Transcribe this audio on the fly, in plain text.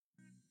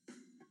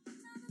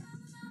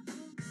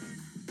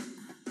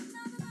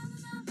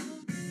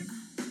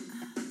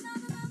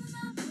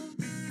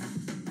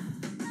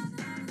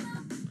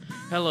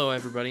Hello,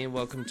 everybody, and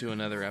welcome to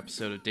another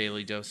episode of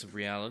Daily Dose of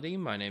Reality.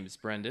 My name is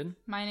Brendan,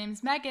 My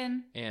name's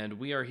Megan. and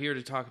we are here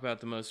to talk about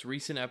the most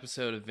recent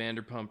episode of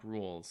Vanderpump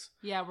Rules.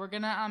 Yeah, we're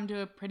gonna do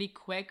a pretty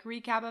quick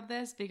recap of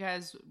this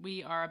because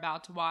we are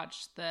about to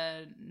watch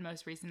the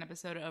most recent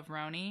episode of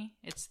Roni.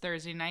 It's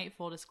Thursday night,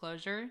 full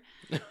disclosure.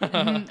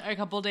 A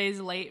couple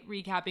days late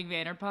recapping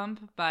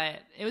Vanderpump,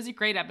 but it was a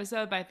great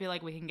episode, but I feel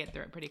like we can get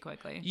through it pretty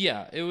quickly.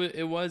 Yeah,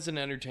 it was an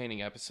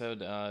entertaining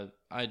episode.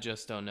 I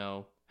just don't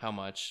know how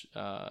much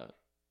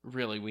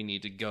really we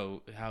need to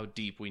go, how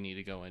deep we need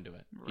to go into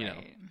it. You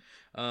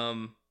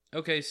know.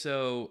 Okay,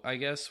 so I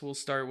guess we'll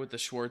start with the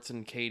Schwartz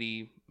and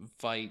Katie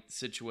fight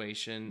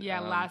situation. Yeah,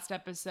 last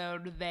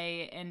episode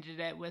they ended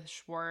it with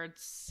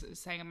Schwartz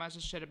saying a bunch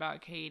of shit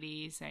about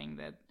Katie, saying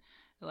that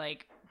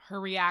like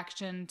her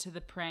reaction to the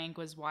prank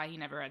was why he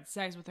never had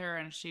sex with her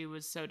and she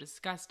was so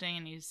disgusting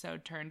and he's so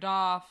turned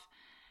off.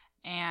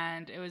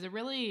 And it was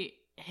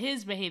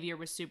his behavior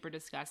was super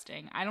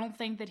disgusting. I don't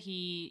think that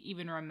he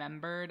even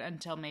remembered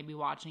until maybe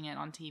watching it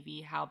on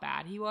TV how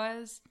bad he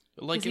was.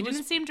 Like he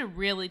didn't seem to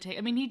really take.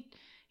 I mean,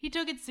 he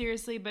took it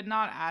seriously, but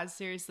not as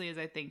seriously as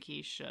I think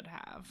he should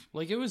have.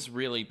 Like, it was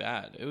really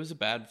bad. It was a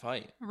bad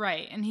fight.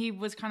 Right, and he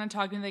was kind of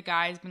talking to the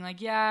guys, being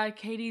like, "Yeah,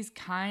 Katie's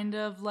kind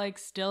of like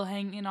still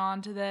hanging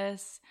on to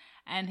this,"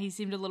 and he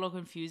seemed a little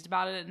confused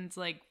about it. And it's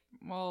like,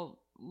 well,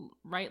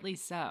 rightly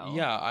so.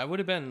 Yeah, I would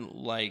have been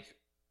like.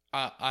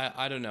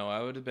 I don't know.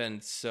 I would have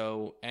been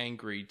so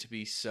angry to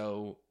be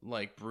so,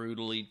 like,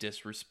 brutally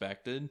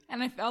disrespected.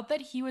 And I felt that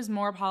he was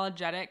more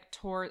apologetic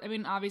toward... I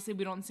mean, obviously,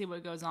 we don't see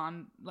what goes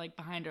on, like,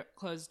 behind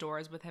closed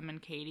doors with him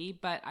and Katie,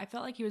 but I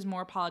felt like he was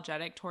more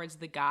apologetic towards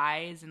the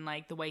guys and,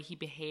 like, the way he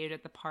behaved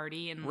at the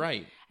party. And,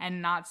 right.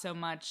 And not so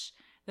much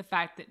the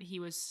fact that he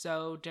was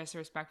so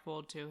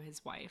disrespectful to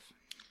his wife.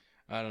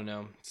 I don't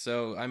know.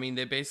 So, I mean,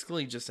 they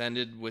basically just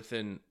ended with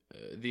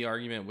the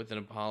argument with an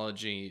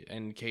apology,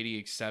 and Katie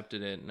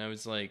accepted it, and I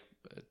was like,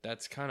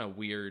 that's kind of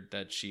weird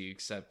that she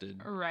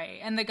accepted. Right.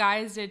 And the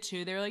guys did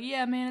too. They were like,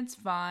 yeah, man, it's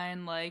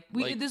fine.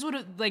 This would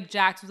have, like,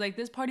 Jax was like,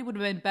 this party would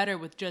have been better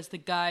with just the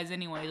guys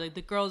anyway. Like,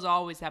 the girls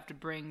always have to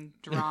bring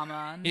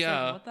drama. And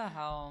yeah. Like, what the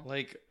hell?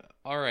 Like,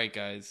 all right,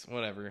 guys,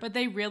 whatever. But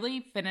they really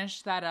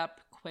finished that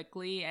up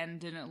quickly and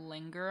didn't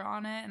linger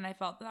on it, and I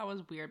felt that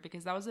was weird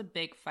because that was a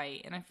big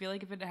fight, and I feel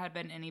like if it had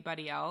been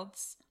anybody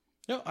else,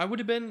 no, I would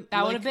have been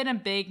that would have been a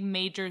big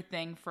major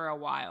thing for a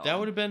while. That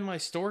would have been my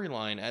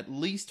storyline, at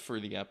least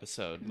for the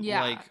episode.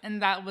 Yeah, like,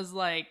 and that was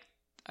like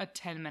a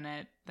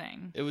 10-minute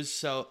thing. It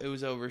was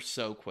over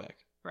so quick.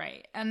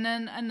 Right. And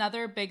then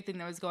another big thing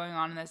that was going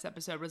on in this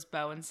episode was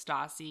Beau and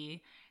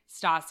Stassi.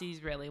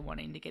 Stassi's really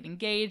wanting to get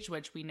engaged,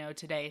 which we know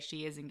today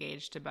she is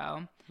engaged to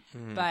Beau.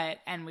 Mm-hmm.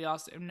 And we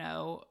also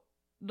know,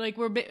 like,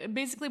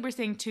 we're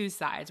seeing two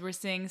sides. We're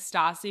seeing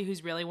Stassi,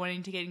 who's really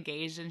wanting to get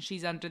engaged, and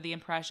she's under the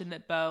impression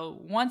that Beau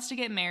wants to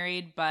get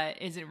married but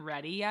isn't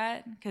ready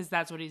yet, because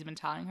that's what he's been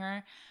telling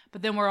her.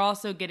 But then we're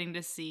also getting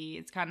to see,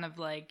 it's kind of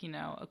like, you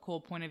know, a cool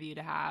point of view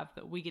to have,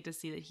 but we get to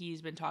see that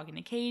he's been talking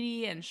to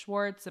Katie and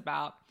Schwartz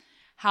about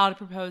how to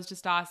propose to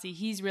Stassi.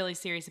 He's really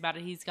serious about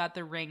it. He's got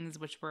the rings,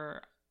 which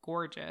were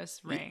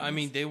gorgeous rings. I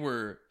mean, they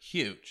were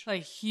huge.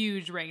 Like,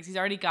 huge rings. He's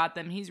already got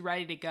them. He's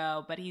ready to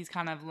go, but he's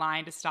kind of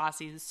lying to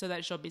Stassi so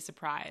that she'll be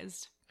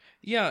surprised.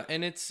 Yeah,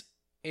 and it's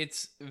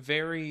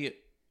very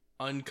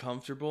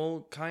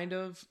uncomfortable, kind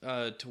of,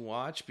 to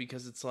watch,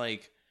 because it's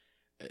like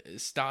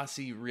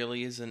Stassi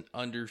really isn't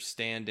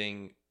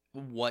understanding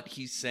what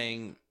he's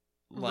saying,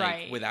 like,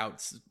 right.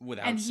 without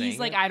and saying he's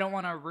like, it. I don't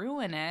want to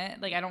ruin it.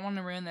 Like, I don't want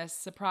to ruin this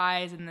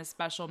surprise and this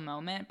special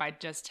moment by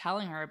just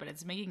telling her, but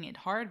it's making it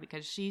hard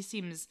because she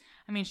seems,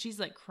 I mean,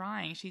 she's like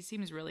crying. She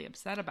seems really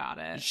upset about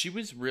it. She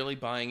was really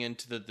buying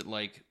into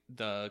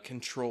the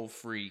control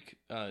freak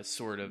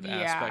sort of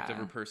aspect of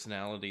her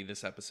personality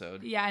this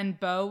episode. Yeah, and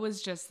Beau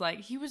was just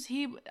like,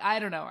 I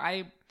don't know.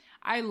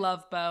 I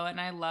love Beau, and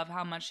I love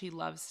how much he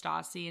loves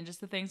Stassi, and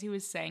just the things he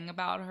was saying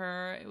about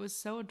her. It was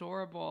so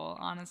adorable,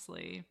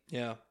 honestly.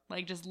 Yeah.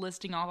 Like, just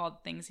listing off all the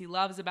things he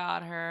loves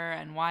about her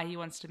and why he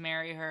wants to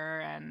marry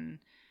her, and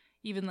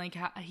even, like,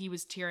 how he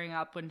was tearing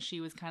up when she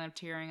was kind of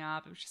tearing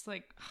up. It was just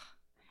like, ugh,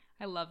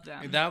 I loved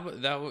them.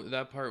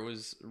 That part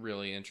was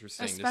really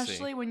interesting to see.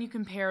 Especially when you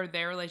compare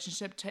their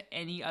relationship to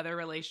any other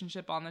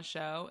relationship on the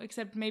show,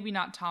 except maybe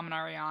not Tom and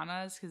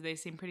Ariana's, because they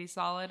seem pretty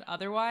solid.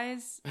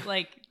 Otherwise,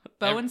 like,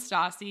 Beau and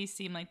Stassi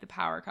seem like the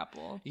power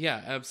couple.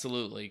 Yeah,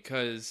 absolutely.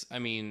 Because, I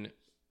mean,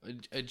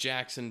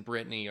 Jax and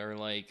Brittany are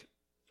like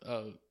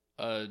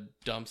a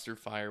dumpster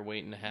fire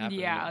waiting to happen.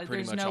 Yeah,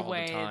 pretty there's much no all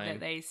way the time. that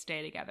they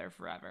stay together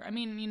forever. I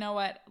mean, you know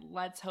what?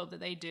 Let's hope that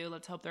they do.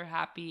 Let's hope they're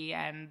happy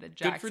and that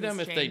Jax good for them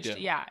has if changed. they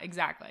do. Yeah,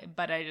 exactly.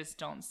 But I just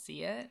don't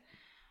see it.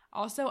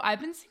 Also, I've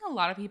been seeing a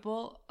lot of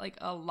people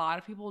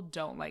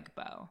don't like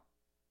Beau.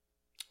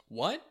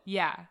 What?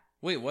 Yeah.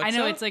 Wait, what's I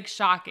know up? It's like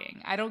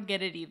shocking. I don't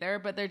get it either,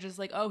 but they're just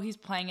like, oh, he's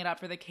playing it up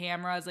for the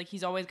cameras. Like,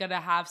 he's always got to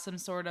have some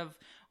sort of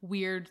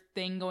weird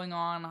thing going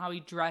on, how he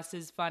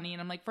dresses funny.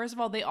 And I'm like, first of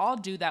all, they all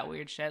do that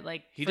weird shit.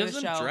 Like, he for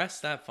doesn't the show. dress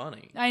that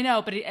funny. I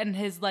know, but and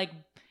his like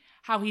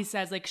how he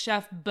says like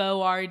Chef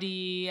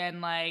Boyardee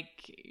and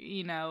like,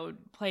 you know,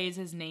 plays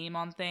his name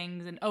on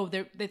things. And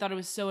they thought it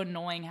was so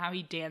annoying how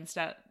he danced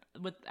at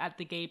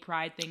the gay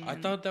pride thing. I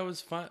thought that was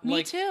fun.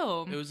 Me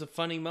too. It was a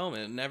funny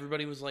moment, and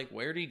everybody was like,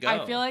 "Where'd he go?"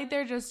 I feel like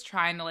they're just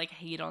trying to like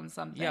hate on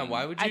something. Yeah,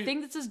 why would you? I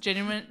think this is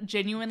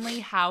genuinely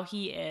how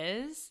he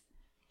is.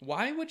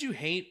 Why would you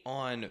hate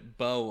on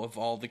Bo of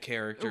all the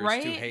characters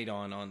right? to hate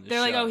on the They're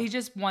show? like, oh,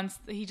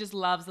 he just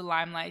loves the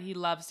limelight. He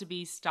loves to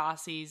be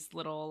Stassi's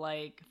little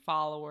like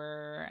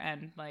follower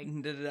and like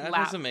that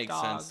doesn't make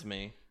sense to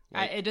me.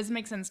 Like, it doesn't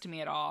make sense to me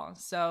at all.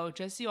 So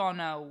just so you all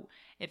know,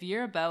 if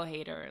you're a Bo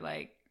hater,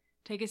 like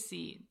take a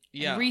seat.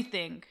 Yeah.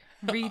 And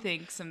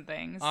rethink some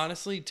things.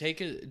 Honestly, take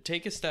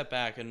a step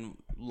back and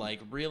like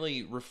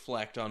really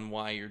reflect on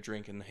why you're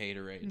drinking the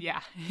haterade.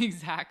 Yeah,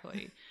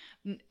 exactly.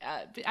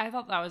 I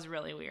thought that was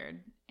really weird.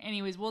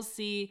 Anyways, we'll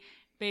see.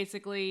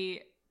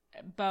 Basically,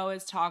 Bo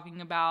is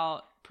talking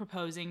about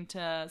proposing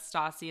to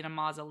Stassi in a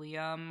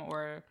mausoleum,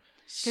 or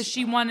because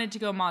she wanted to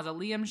go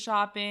mausoleum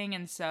shopping,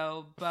 and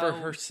so Bo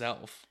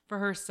for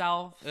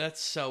herself.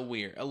 That's so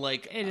weird.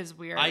 Like, it is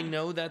weird. I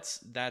know that's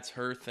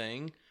her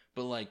thing.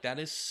 But, like, that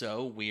is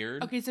so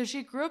weird. Okay, so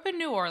she grew up in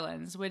New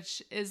Orleans,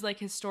 which is, like,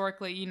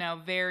 historically, you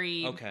know,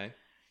 very... Okay.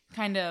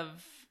 Kind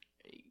of...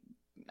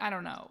 I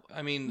don't know.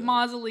 I mean...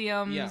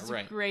 Mausoleums,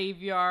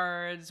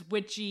 graveyards,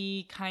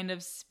 witchy kind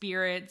of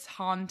spirits,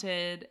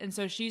 haunted. And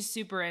so she's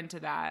super into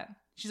that.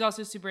 She's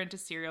also super into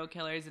serial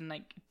killers and,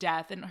 like,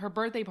 death. And her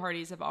birthday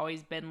parties have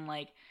always been,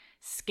 like,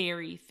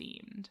 scary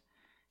themed.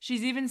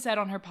 She's even said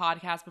on her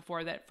podcast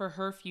before that for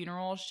her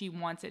funeral, she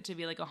wants it to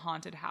be like a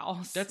haunted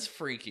house. That's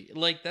freaky.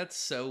 Like, that's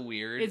so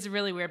weird. It's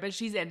really weird, but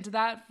she's into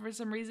that for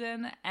some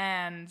reason.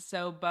 And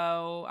so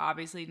Bo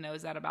obviously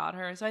knows that about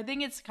her. So I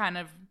think it's kind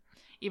of,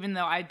 even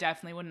though I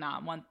definitely would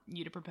not want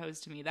you to propose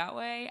to me that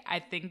way, I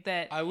think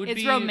that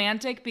it's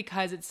romantic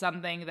because it's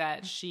something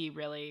that she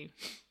really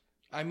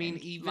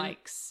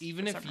likes.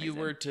 Even if you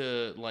were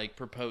to, like,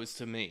 propose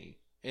to me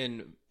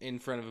in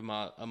front of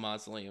a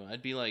mausoleum,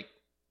 I'd be like,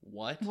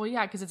 what? Well,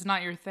 yeah, because it's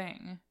not your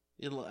thing.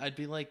 I'd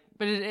be like...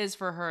 But it is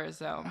for her,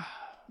 so...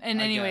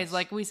 And anyways,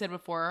 like we said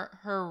before,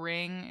 her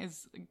ring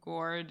is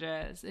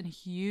gorgeous and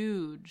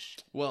huge.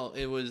 Well,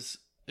 it was...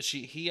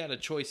 He had a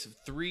choice of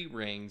 3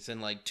 rings,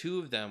 and, like, 2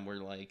 of them were,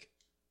 like...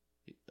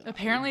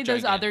 Apparently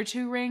those other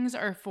 2 rings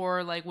are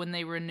for, like, when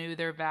they renew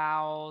their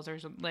vows or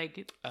something.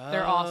 Like,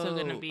 they're also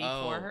going to be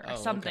for her or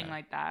something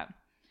like that.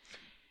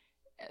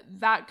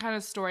 That kind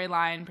of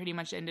storyline pretty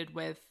much ended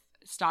with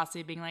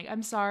Stassi being like,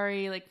 I'm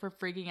sorry, like, for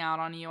freaking out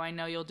on you. I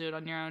know you'll do it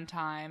on your own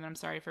time, and I'm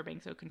sorry for being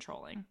so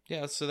controlling.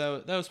 Yeah, so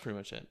that was pretty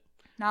much it.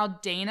 Now,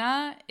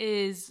 Dana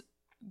is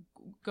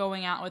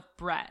going out with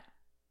Brett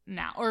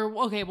now. Or,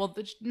 okay, well,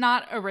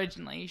 not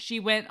originally. She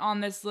went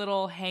on this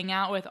little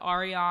hangout with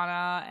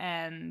Ariana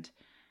and...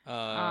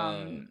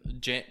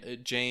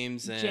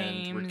 James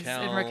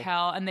and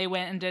Raquel. And they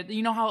went and did...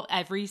 You know how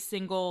every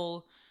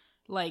single,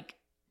 like,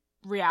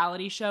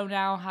 reality show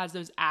now has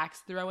those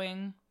axe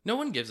throwing... No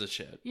one gives a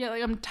shit. Yeah,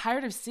 like I'm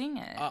tired of seeing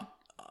it.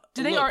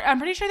 I'm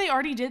pretty sure they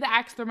already did the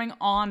axe throwing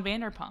on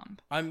Vanderpump.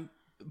 I'm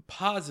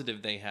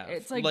positive they have.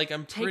 It's like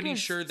I'm pretty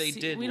sure they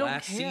did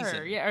last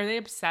season. Yeah, are they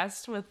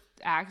obsessed with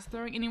axe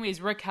throwing?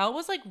 Anyways, Raquel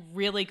was like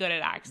really good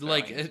at axe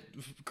throwing. Like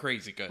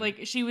crazy good.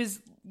 Like she was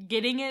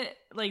getting it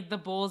like the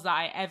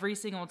bullseye every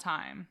single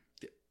time.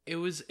 It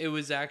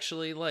was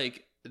actually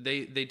like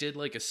they did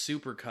like a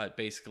supercut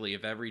basically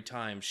of every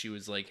time she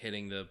was like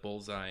hitting the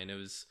bullseye, and it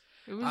was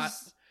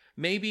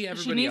maybe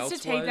everybody else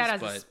was. She needs to take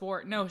that as a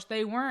sport. No,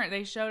 they weren't.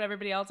 They showed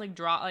everybody else like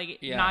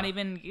not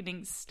even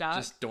getting stuck.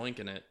 Just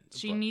doinking it.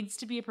 She needs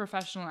to be a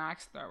professional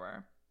axe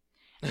thrower.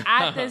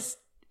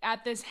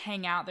 At this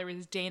hangout, there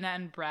was Dana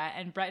and Brett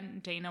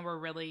and Dana were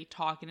really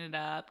talking it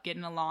up,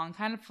 getting along,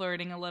 kind of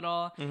flirting a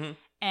little. Mm-hmm.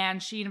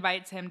 And she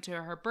invites him to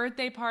her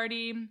birthday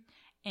party.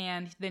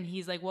 And then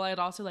he's like, well, I'd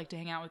also like to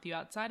hang out with you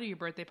outside of your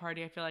birthday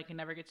party. I feel like I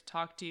never get to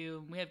talk to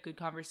you. We have good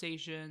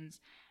conversations.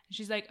 And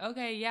she's like,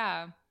 okay,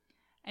 yeah.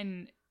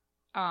 And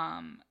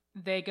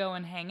they go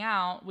and hang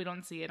out. We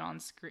don't see it on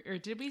screen. Or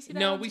did we see that?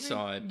 No, we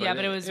saw it. But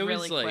it was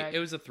really quick. It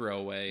was a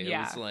throwaway.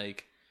 Yeah. It was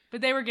like... But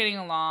they were getting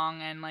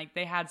along, and like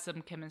they had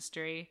some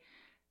chemistry.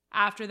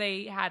 After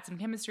they had some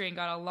chemistry and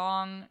got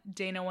along,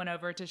 Dana went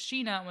over to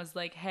Sheena and was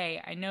like,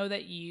 hey, I know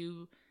that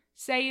you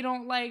say you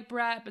don't like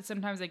Brett, but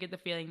sometimes I get the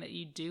feeling that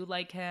you do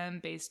like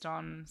him based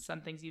on some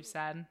things you've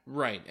said.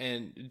 Right.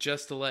 And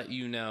just to let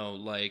you know,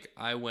 like,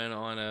 I went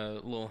on a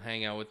little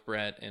hangout with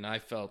Brett and I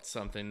felt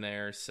something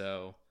there,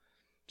 so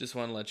just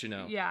want to let you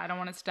know. Yeah, I don't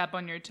want to step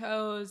on your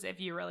toes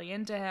if you're really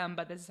into him,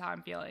 but this is how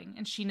I'm feeling.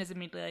 And Sheena's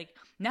immediately like,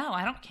 no,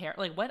 I don't care.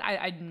 Like, what?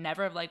 I'd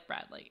never have liked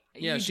Brett. Like,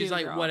 yeah, she's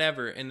like, girl.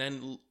 Whatever. And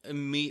then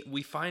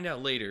we find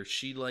out later,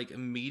 she like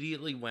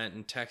immediately went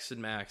and texted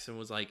Max and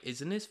was like,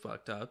 isn't this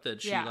fucked up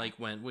that she like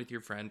went with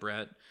your friend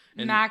Brett?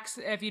 And Max,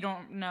 if you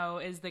don't know,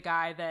 is the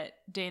guy that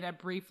Dana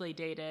briefly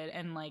dated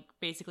and like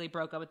basically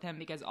broke up with him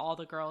because all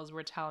the girls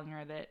were telling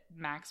her that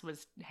Max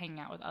was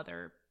hanging out with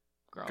other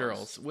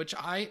girls, which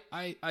I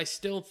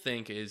still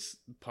think is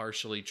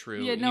partially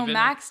true. Yeah, no,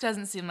 Max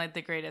doesn't seem like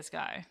the greatest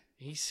guy.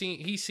 He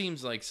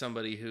seems like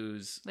somebody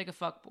who's like a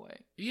fuckboy.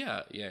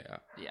 Yeah.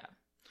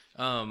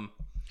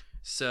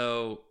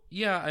 So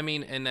yeah, I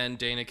mean, and then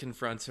Dana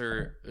confronts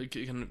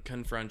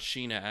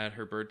Sheena at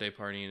her birthday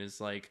party and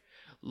is like,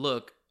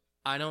 "Look,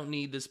 I don't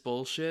need this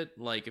bullshit.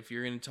 Like, if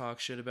you're gonna talk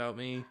shit about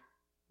me,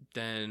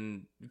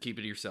 then keep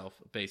it to yourself,"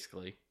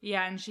 basically.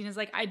 Yeah, and Sheena's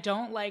like, "I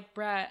don't like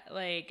Brett.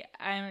 Like,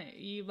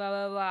 you blah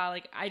blah blah.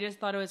 Like, I just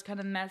thought it was kind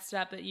of messed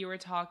up that you were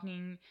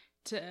talking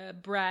to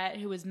Brett,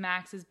 who was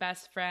Max's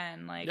best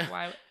friend. Like,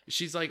 why?"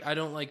 She's like, "I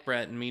don't like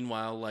Brett." And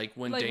meanwhile, like,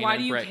 when Dana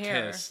and Brett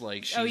kiss,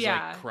 like, she's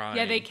like crying.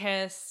 Yeah, they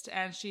kissed,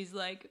 and she's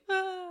like,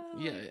 "Ah."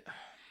 Yeah,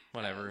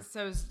 whatever.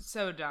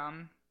 So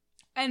dumb.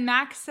 And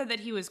Max said that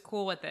he was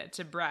cool with it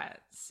to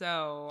Brett.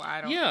 So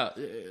I don't. Yeah.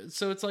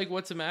 So it's like,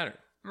 what's the matter?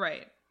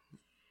 Right.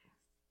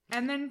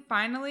 And then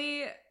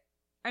finally,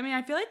 I mean,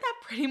 I feel like that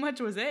pretty much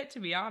was it, to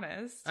be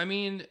honest. I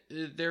mean,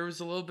 there was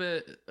a little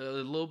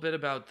bit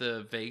about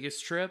the Vegas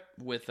trip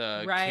with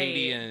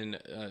Katie and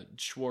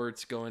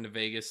Schwartz going to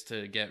Vegas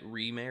to get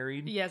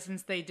remarried. Yeah,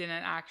 since they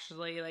didn't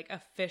actually like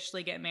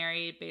officially get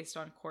married based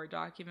on court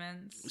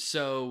documents.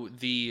 So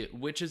the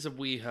Witches of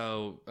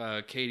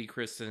WeHo, Katie,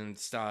 Kristen, and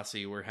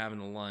Stassi were having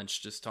a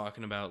lunch, just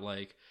talking about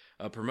like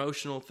a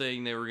promotional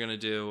thing they were gonna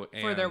do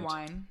for their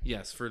wine.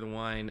 Yes, for the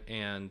wine,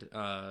 and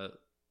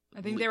I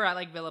think they were at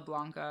like Villa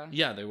Blanca.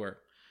 Yeah, they were.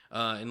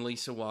 And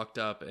Lisa walked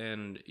up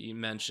and you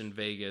mentioned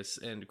Vegas,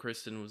 and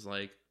Kristen was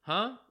like,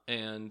 "Huh?"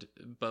 And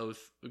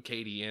both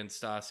Katie and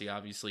Stassi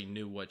obviously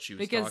knew what she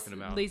was talking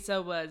about.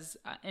 Lisa was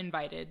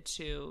invited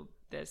to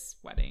this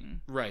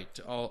wedding. Right.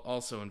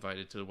 Also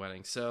invited to the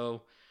wedding.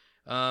 So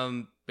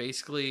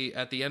basically,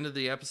 at the end of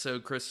the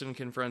episode, Kristen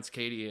confronts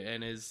Katie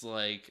and is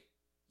like,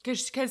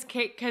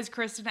 Because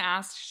Kristen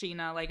asked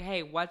Sheena, like,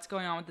 "Hey, what's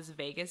going on with this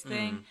Vegas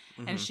thing?"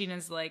 Mm-hmm. And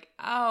Sheena's like,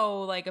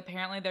 "Oh, like,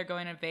 apparently they're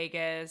going to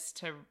Vegas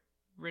to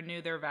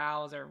renew their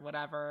vows or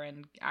whatever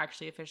and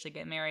actually officially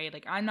get married.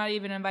 Like, I'm not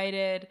even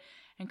invited."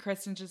 And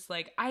Kristen's just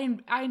like,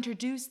 I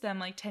introduced them,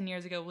 like, 10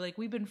 years ago. Like,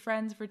 we've been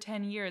friends for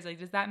 10 years. Like,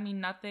 does that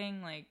mean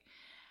nothing? Like,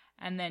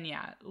 and then,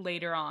 yeah,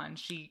 later on,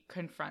 she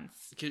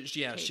confronts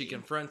Katie. She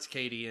confronts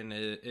Katie and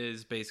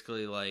is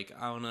basically like,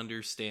 "I don't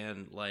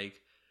understand, like,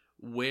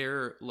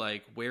 where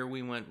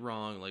we went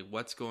wrong, like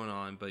what's going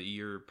on, but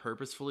you're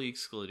purposefully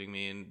excluding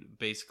me." And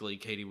basically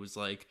Katie was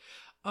like,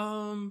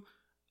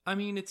 I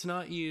mean, it's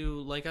not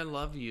you, like, I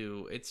love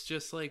you, it's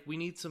just like we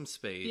need some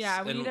space.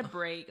 Yeah, we need a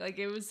break. Like,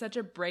 it was such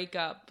a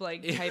breakup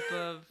like type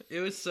of it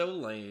was so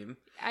lame.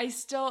 I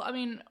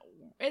mean,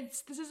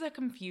 this is a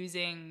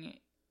confusing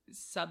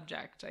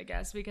subject, I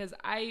guess, because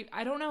I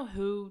don't know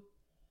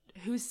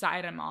whose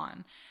side I'm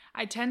on.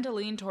 I tend to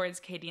lean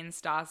towards Katie and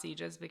Stassi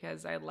just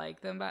because I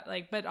like them,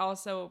 but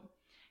also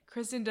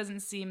Kristen doesn't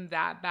seem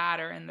that bad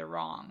or in the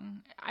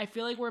wrong. I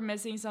feel like we're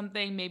missing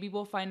something. Maybe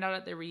we'll find out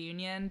at the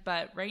reunion,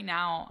 but right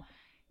now,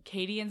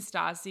 Katie and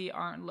Stassi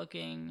aren't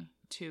looking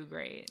too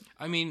great.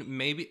 I mean,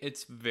 maybe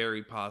it's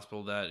very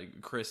possible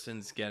that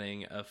Kristen's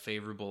getting a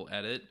favorable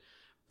edit,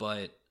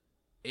 but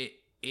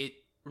it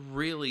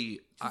really,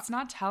 it's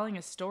not telling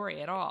a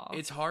story at all.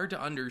 It's hard to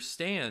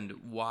understand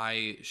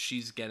why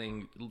she's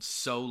getting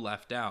so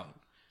left out.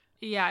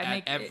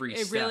 Yeah, it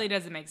really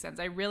doesn't make sense.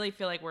 I really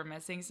feel like we're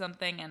missing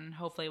something, and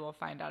hopefully we'll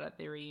find out at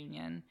the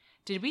reunion.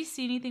 Did we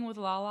see anything with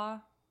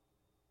Lala?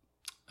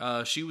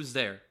 She was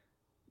there.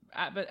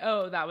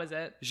 That was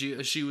it.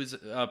 She was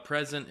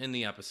present in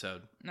the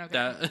episode.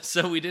 Okay.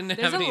 So we didn't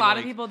There's have any. There's a lot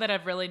of people that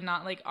have really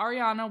not, like,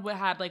 Ariana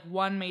had like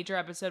one major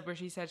episode where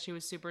she said she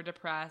was super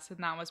depressed,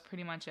 and that was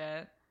pretty much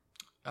it.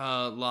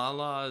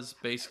 Lala's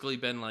basically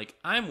been like,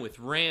 "I'm with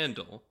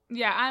Randall."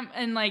 Yeah,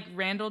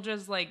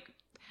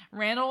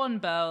 Randall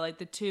and Bo, like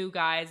the two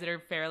guys that are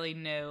fairly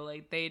new,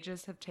 like they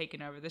just have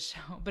taken over the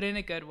show, but in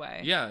a good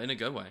way. Yeah, in a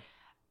good way.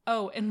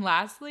 Oh, and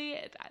lastly,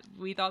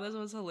 we thought this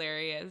was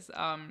hilarious.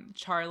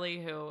 Charlie,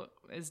 who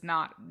is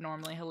not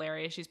normally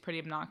hilarious, she's pretty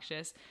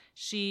obnoxious.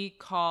 She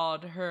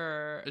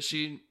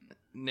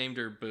named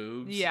her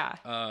boobs.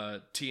 Yeah.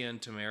 Tia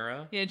and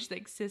Tamara. Yeah, and she's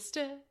like,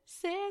 sister.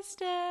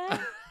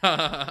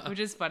 Which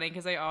is funny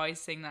because I always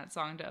sing that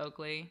song to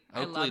Oakley.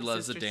 Oakley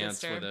loves to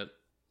dance with it.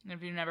 And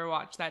if you've never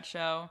watched that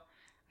show,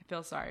 I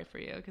feel sorry for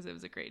you because it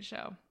was a great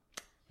show.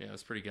 Yeah, it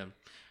was pretty good.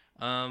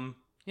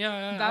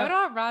 Yeah, that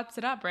all wraps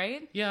it up,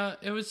 right? Yeah,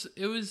 it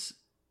was.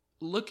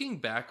 Looking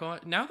back on,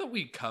 now that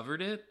we covered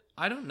it,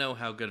 I don't know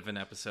how good of an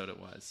episode it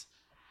was.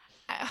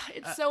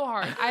 It's so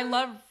hard. I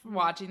love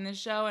watching this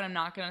show, and I'm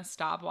not going to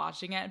stop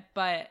watching it.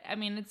 But, I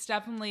mean, it's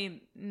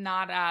definitely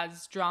not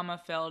as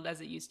drama-filled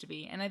as it used to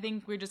be. And I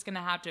think we're just going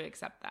to have to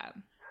accept that.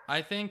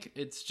 I think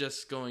it's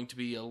just going to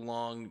be a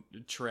long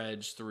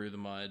trudge through the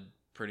mud,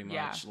 pretty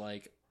much. Yeah.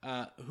 Like,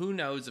 who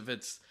knows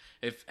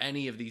if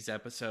any of these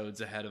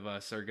episodes ahead of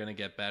us are going to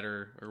get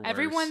better or worse.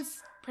 Everyone's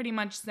pretty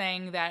much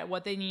saying that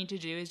what they need to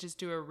do is just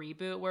do a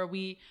reboot where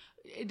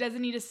it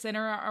doesn't need to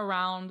center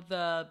around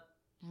the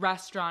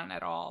restaurant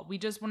at all. We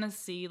just want to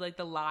see like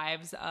the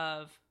lives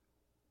of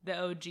the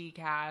OG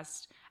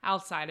cast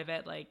outside of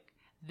it, like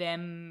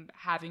them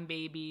having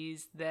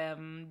babies,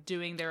 them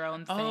doing their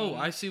own thing. Oh,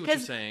 I see what you're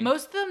saying.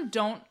 Most of them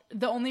don't.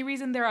 The only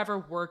reason they're ever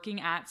working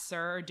at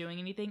SUR or doing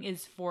anything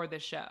is for the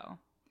show,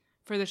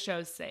 for the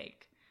show's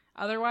sake.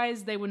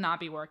 Otherwise, they would not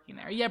be working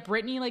there. Yeah,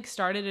 Brittany like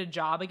started a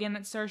job again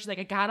at SUR. She's like,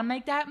 I gotta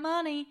make that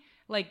money.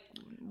 Like,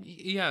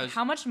 yeah,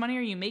 how much money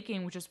are you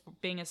making with just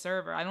being a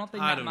server? I don't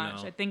think that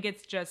much. Know. I think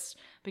it's just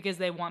because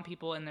they want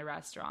people in the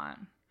restaurant.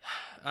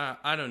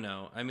 I don't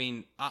know. I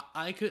mean,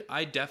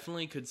 I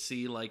definitely could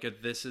see like a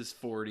This Is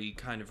 40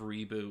 kind of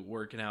reboot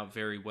working out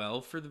very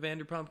well for the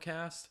Vanderpump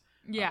cast.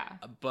 Yeah.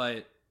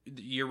 But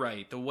you're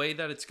right. The way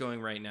that it's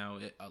going right now,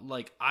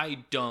 like,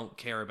 I don't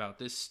care about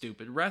this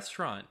stupid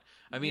restaurant.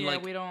 I mean, yeah,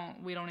 like, we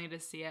don't need to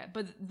see it.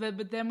 But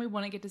then we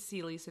wouldn't get to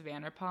see Lisa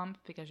Vanderpump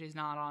because she's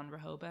not on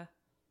Rehoboth.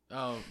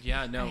 Oh,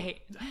 yeah, no. I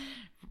hate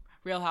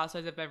Real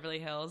Housewives of Beverly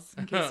Hills,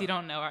 in case you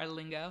don't know our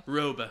lingo.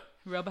 Roba.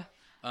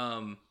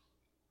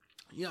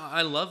 Yeah,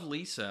 I love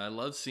Lisa. I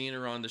love seeing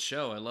her on the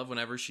show. I love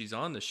whenever she's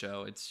on the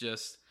show. It's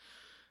just,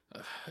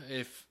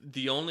 if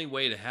the only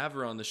way to have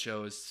her on the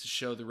show is to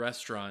show the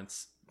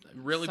restaurants,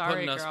 really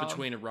putting us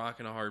between a rock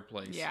and a hard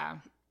place. Yeah.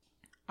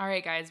 All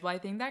right, guys. Well, I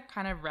think that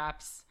kind of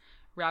wraps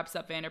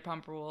up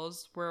Vanderpump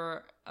Rules.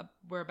 We're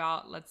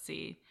about,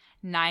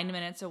 9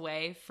 minutes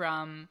away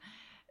from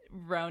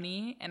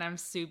Roni, and I'm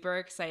super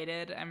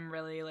excited. I'm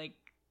really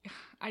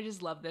I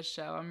just love this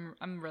show.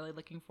 I'm really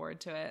looking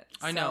forward to it.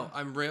 I know.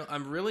 I'm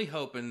really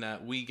hoping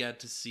that we get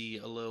to see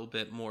a little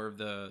bit more of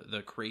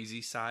the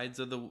crazy sides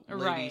of the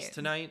ladies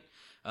tonight.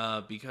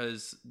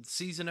 Because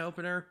season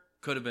opener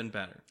could have been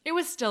better. It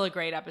was still a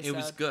great episode. It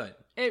was good.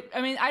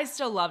 I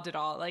still loved it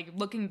all. Like,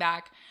 looking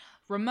back,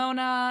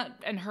 Ramona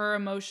and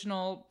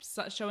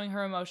showing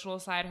her emotional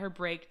side, her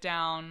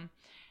breakdown,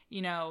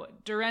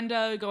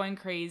 Dorinda going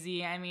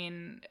crazy. I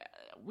mean,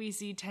 we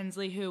see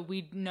Tinsley, who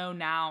we know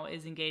now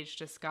is engaged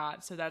to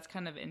Scott, so that's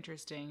kind of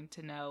interesting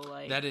to know.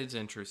 Like, that is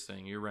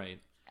interesting. You're right.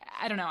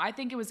 I don't know. I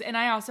think it was, and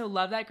I also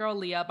love that girl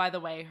Leah. By the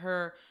way,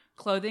 her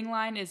clothing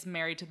line is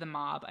Married to the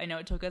Mob. I know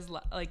it took us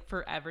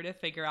forever to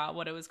figure out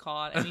what it was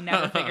called, and we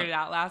never figured it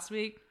out last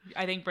week.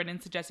 I think Brendan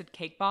suggested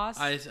Cake Boss.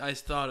 I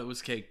thought it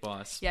was Cake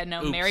Boss. Yeah,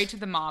 no, Oops. Married to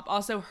the Mob.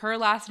 Also, her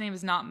last name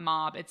is not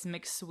Mob, it's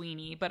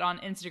McSweeney, but on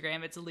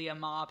Instagram it's Leah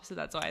Mob, so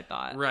that's what I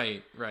thought.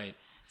 Right.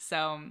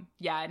 So,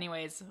 yeah,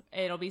 anyways,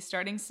 it'll be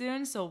starting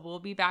soon, so we'll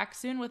be back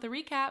soon with a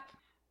recap.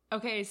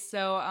 Okay,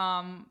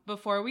 so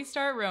before we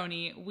start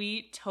Roni,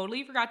 we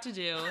totally forgot to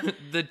do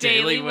the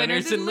daily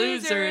winners and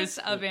losers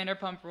of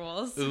Vanderpump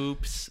Rules.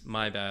 Oops,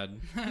 my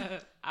bad.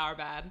 Our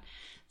bad.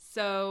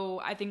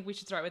 So I think we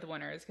should start with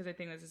winners because I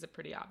think this is a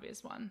pretty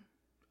obvious one.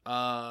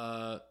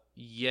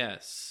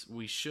 Yes,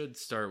 we should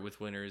start with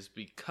winners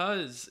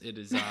because it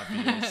is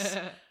obvious.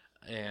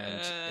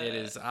 And it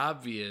is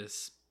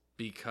obvious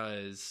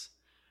because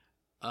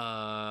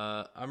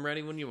I'm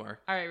ready when you are.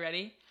 All right,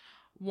 ready?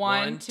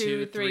 1,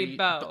 2, 3,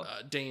 Beau.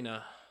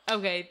 Dana.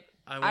 Okay.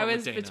 I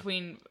was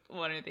between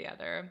one or the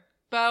other.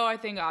 Beau, I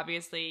think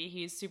obviously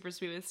he's super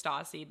sweet with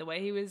Stassi. The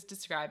way he was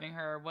describing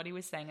her, what he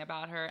was saying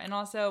about her, and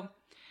also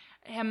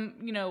him,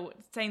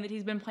 saying that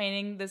he's been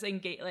planning this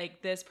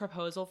this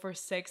proposal for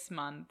 6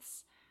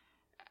 months.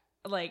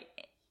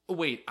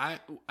 Wait, I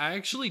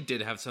actually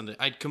did have something.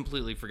 I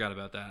completely forgot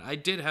about that. I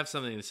did have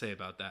something to say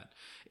about that.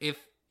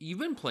 If you've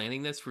been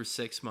planning this for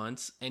 6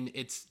 months and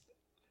it's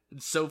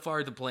so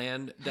far the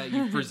plan that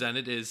you've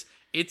presented is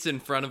it's in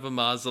front of a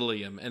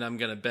mausoleum and I'm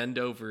going to bend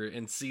over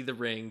and see the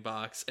ring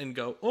box and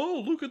go,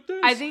 oh, look at this.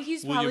 I think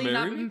he's probably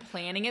not been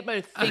planning it,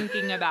 but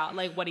thinking about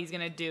what he's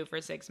going to do for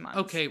 6 months.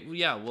 Okay.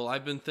 Yeah. Well,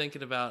 I've been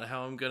thinking about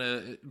how I'm going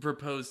to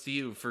propose to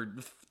you for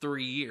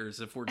 3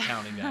 years if we're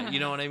counting that. You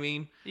know what I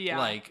mean? Yeah.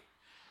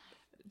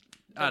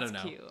 I don't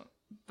know. Cute.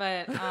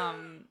 But,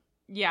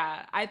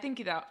 yeah, I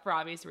think that for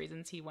obvious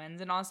reasons he wins.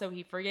 And also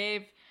he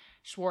forgave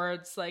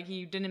Schwartz.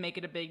 He didn't make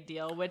it a big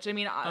deal, which, I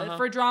mean,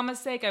 for drama's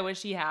sake, I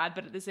wish he had.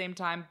 But at the same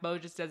time, Beau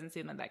just doesn't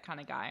seem like that kind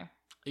of guy.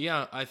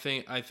 Yeah, I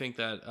think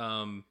that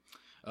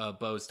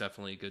Beau's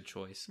definitely a good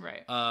choice.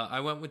 Right. I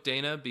went with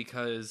Dana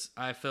because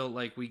I felt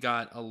like we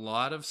got a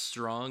lot of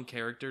strong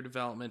character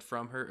development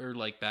from her, or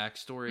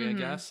backstory, I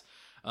guess,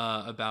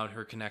 about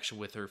her connection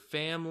with her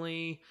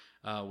family,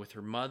 with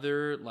her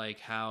mother,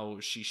 how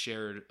she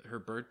shared her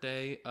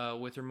birthday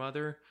with her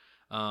mother.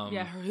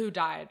 Who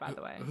died, by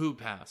the way. Who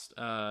passed.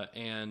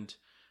 And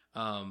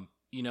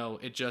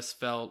it just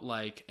felt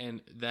like,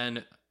 and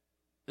then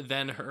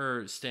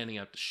her standing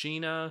up to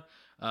Sheena.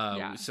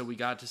 So we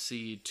got to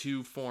see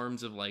 2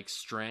 forms of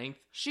strength.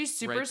 She's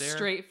super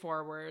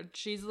straightforward.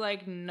 She's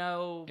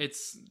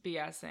it's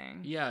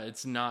BSing. Yeah,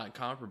 it's not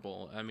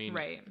comparable. I mean,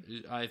 right.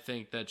 I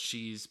think that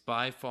she's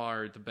by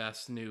far the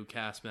best new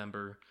cast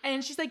member.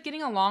 And she's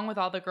getting along with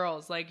all the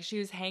girls. She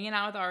was hanging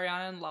out with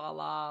Ariana and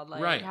Lala,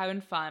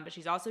 having fun, but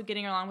she's also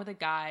getting along with the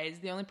guys.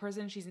 The only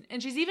person she's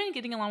even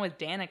getting along with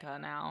Danica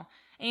now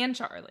and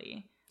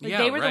Charlie.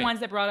 They were the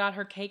ones that brought out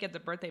her cake at the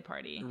birthday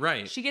party.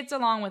 Right. She gets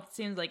along with,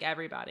 seems like,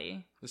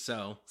 everybody.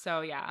 So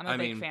yeah, I'm a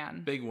big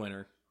fan. Big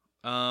winner.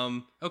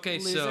 Okay,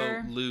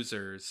 Loser? so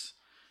losers.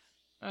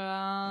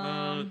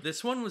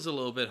 This one was a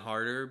little bit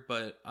harder,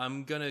 but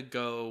I'm gonna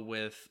go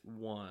with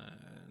 1.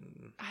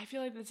 I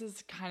feel like this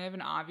is kind of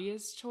an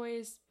obvious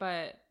choice,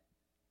 but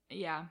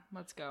yeah,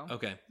 let's go.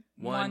 Okay.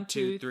 1,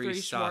 2, 3,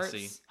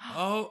 Stassi.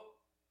 Oh,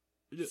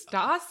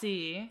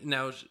 Stassi.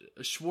 Now,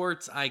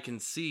 Schwartz, I can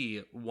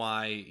see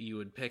why you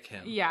would pick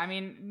him. Yeah, I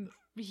mean,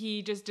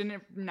 he just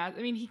didn't.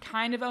 He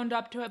kind of owned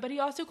up to it, but he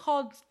also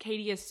called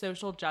Katie a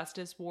social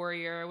justice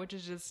warrior, which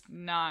is just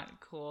not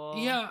cool.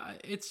 Yeah,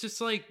 it's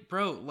just like,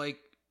 bro, like,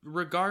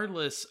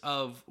 regardless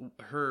of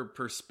her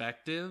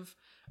perspective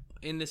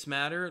in this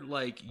matter,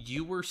 like,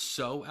 you were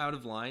so out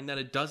of line that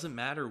it doesn't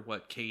matter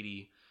what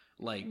Katie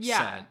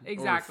said.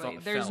 Exactly.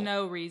 There's felt.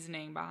 No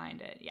reasoning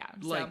behind it. Yeah.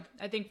 So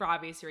I think for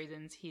obvious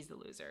reasons, he's the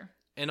loser.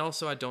 And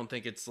also, I don't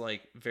think it's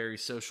like very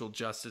social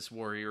justice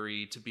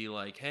warrior-y to be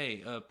like,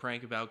 hey, a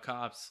prank about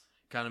cops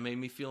kind of made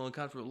me feel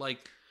uncomfortable.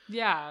 Like,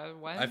 yeah,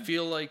 what? I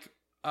feel like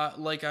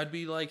I'd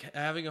be like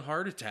having a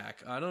heart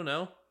attack. I don't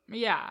know.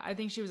 Yeah, I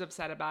think she was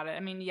upset about it. I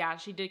mean, yeah,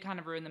 she did kind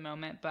of ruin the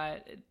moment,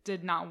 but it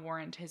did not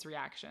warrant his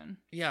reaction.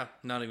 Yeah,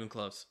 not even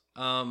close.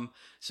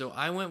 So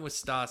I went with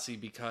Stassi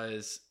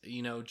because,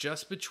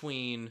 just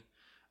between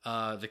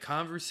the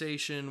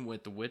conversation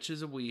with the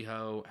Witches of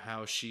WeHo,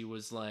 how she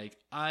was like,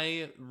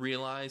 I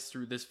realized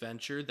through this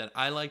venture that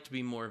I like to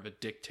be more of a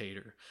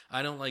dictator.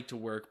 I don't like to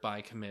work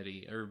by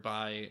committee or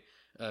by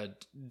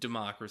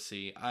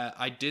democracy.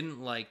 I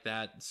didn't like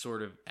that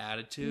sort of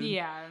attitude.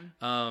 Yeah.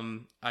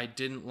 I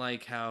didn't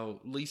like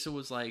how Lisa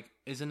was like,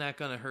 isn't that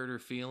gonna hurt her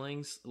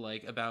feelings,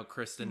 like, about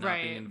Kristen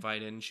not being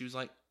invited? And she was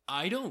like,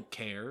 I don't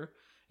care.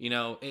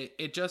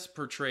 It just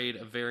portrayed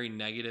a very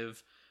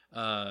negative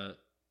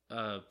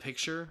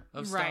picture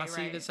of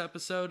Stassi this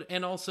episode.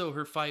 And also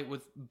her fight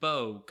with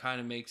Bo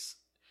kind of makes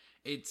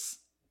it's.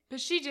 But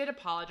she did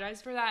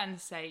apologize for that and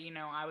say,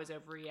 I was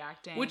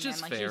overreacting. Which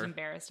is fair. She was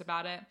embarrassed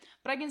about it.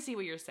 But I can see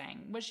what you're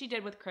saying. What she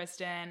did with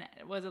Kristen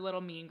was a little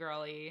mean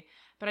girly.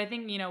 But I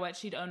think, what,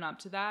 she'd own up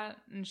to that.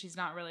 And she's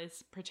not really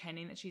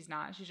pretending that she's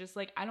not. She's just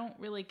like, I don't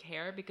really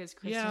care because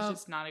Kristen's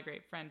just not a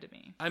great friend to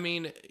me. I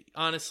mean,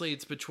 honestly,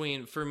 it's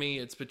between her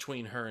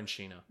and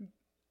Sheena.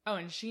 Oh,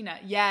 and Sheena.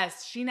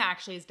 Yes, Sheena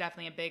actually is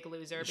definitely a big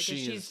loser because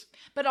she's.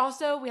 But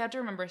also, we have to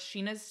remember,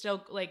 Sheena's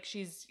still,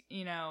 she's,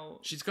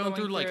 she's going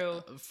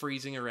through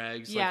freezing her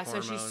eggs. Yeah, so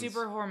she's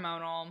super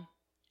hormonal.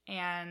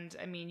 And,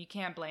 I mean, you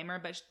can't blame her.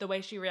 But the way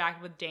she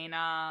reacted with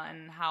Dana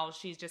and how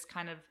she's just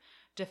kind of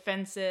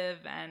defensive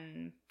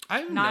and I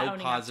have no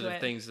positive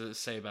things to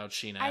say about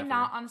Sheena. I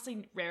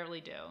honestly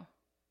rarely do.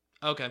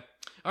 Okay.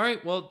 All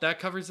right. Well, that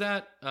covers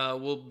that.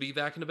 We'll be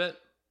back in a bit.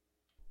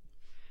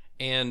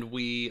 And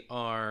we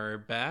are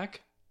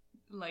back.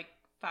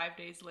 5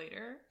 days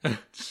later.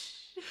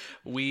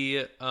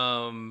 We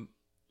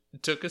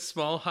took a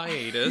small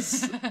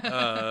hiatus.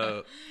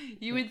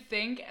 You would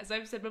think, as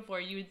I've said before,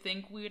 we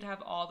would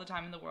have all the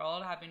time in the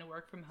world having to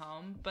work from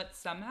home, but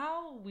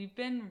somehow we've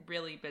been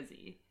really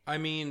busy. I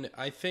mean,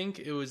 I think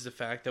it was the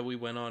fact that we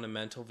went on a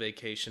mental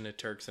vacation to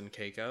Turks and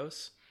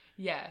Caicos.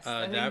 Yes,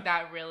 I think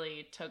that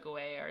really took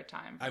away our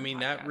time. I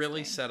mean, that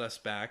really set us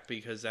back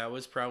because that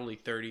was probably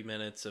 30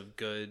 minutes of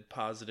good,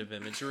 positive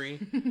imagery.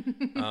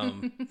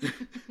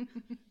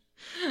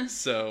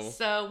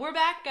 So we're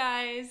back,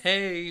 guys.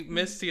 Hey,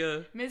 missed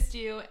you. Missed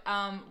you.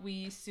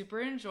 We super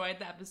enjoyed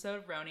the episode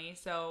of Roni,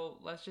 so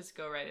let's just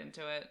go right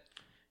into it.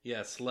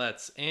 Yes,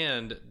 let's.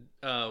 And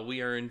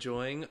we are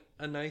enjoying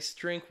a nice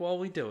drink while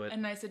we do it. A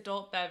nice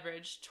adult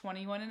beverage.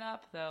 21 and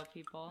up, though,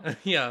 people.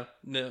 Yeah,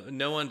 no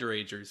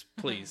underagers,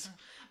 please.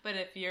 But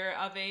if you're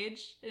of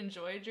age,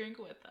 enjoy a drink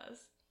with us.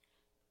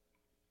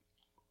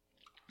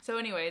 So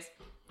anyways,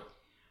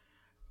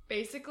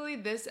 basically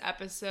this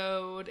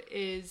episode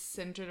is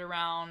centered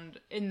around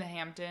in the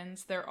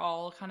Hamptons. They're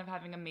all kind of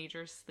having a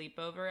major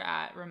sleepover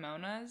at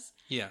Ramona's.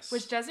 Yes.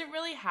 Which doesn't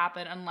really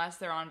happen unless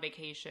they're on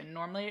vacation.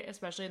 Normally,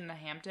 especially in the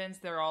Hamptons,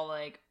 they're all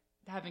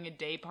having a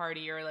day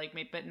party or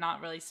but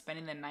not really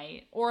spending the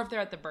night. Or if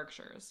they're at the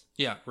Berkshires.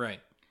 Yeah, right.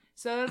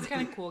 So it's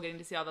kind of cool getting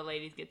to see all the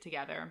ladies get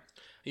together.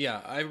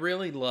 Yeah, I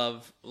really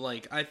love,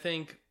 I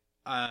think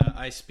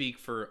I speak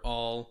for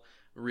all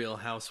Real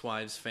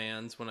Housewives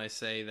fans when I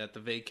say that the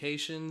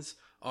vacations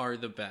are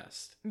the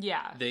best.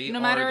 Yeah. They no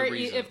are matter the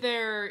reason. If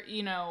they're,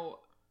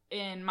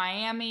 in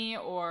Miami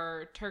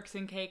or Turks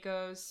and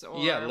Caicos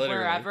or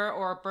wherever,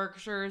 or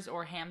Berkshires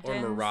or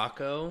Hamptons. Or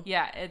Morocco.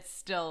 Yeah, it's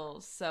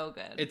still so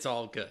good. It's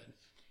all good.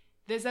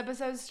 This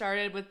episode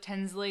started with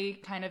Tinsley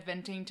kind of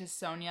venting to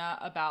Sonia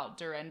about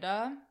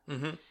Dorinda.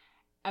 Mm-hmm.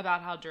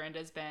 About how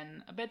Dorinda's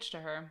been a bitch to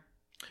her.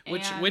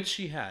 Which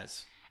she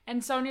has.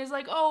 And Sonia's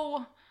like,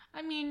 oh,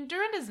 I mean,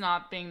 Dorinda's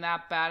not being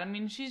that bad. I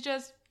mean, she's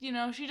just,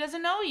 she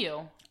doesn't know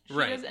you.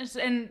 Right.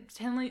 And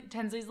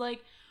Tinsley's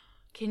like,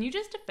 can you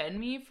just defend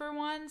me for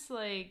once?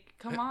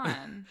 Come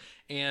on.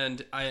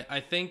 And I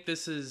think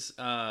this is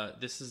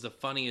the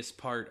funniest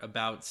part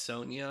about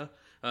Sonia.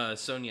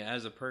 Sonia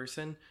as a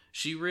person.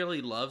 She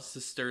really loves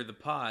to stir the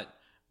pot,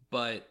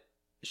 but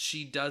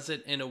she does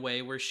it in a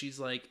way where she's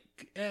like,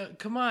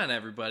 come on,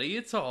 everybody.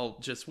 It's all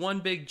just one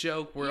big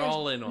joke. We're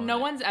all in on it. No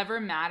one's ever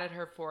mad at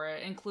her for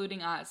it,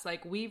 including us.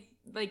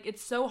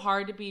 It's so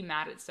hard to be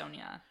mad at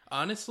Sonia.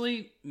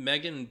 Honestly,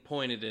 Megan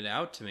pointed it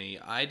out to me.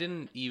 I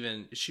didn't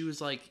even... She was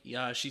like,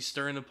 yeah, she's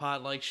stirring the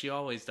pot like she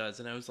always does.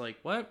 And I was like,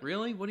 what?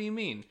 Really? What do you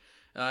mean?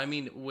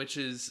 Which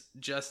is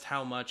just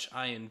how much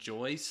I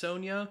enjoy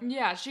Sonia.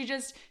 Yeah, she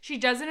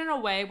does it in a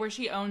way where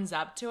she owns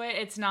up to it.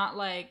 It's not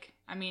like...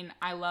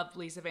 I love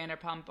Lisa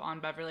Vanderpump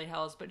on Beverly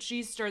Hills, but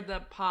she stirred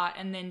the pot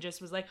and then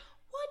just was like,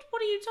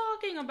 what are you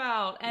talking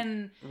about?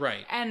 And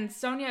right. And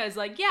Sonia is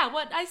like, yeah,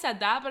 what? I said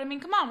that, but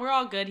come on, we're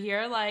all good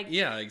here. Like,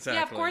 yeah, exactly.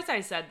 Yeah, of course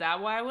I said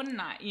that. Why wouldn't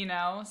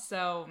I?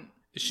 So...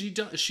 She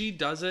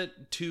does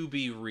it to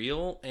be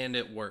real, and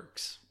it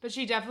works. But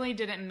she definitely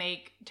didn't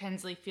make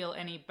Tinsley feel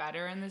any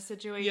better in this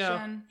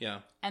situation. Yeah.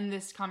 And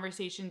this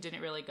conversation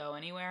didn't really go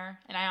anywhere.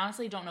 And I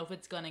honestly don't know if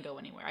it's going to go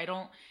anywhere.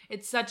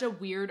 It's such a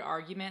weird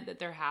argument that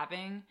they're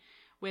having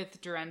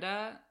with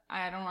Dorinda.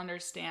 I don't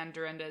understand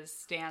Dorinda's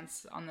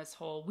stance on this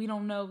whole, we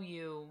don't know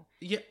you.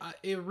 Yeah,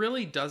 it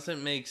really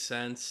doesn't make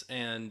sense.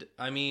 And,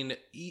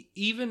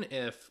 even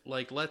if,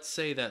 let's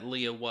say that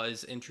Leah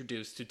was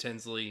introduced to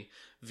Tinsley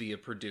via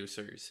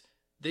producers,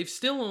 they've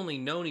still only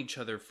known each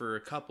other for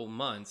a couple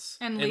months.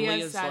 And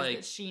Leah says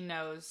that she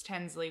knows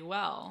Tinsley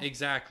well.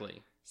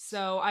 Exactly.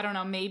 So, I don't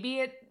know,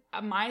 maybe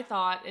my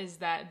thought is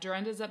that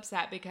Dorinda's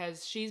upset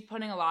because she's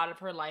putting a lot of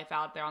her life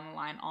out there on the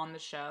line on the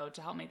show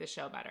to help make the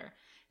show better.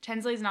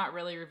 Tinsley's not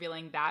really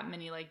revealing that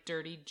many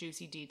dirty,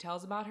 juicy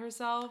details about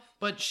herself.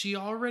 But she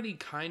already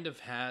kind of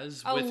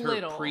has a with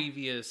little. Her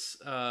previous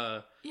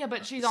yeah,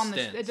 but she's on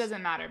this. It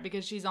doesn't matter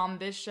because she's on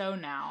this show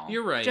now.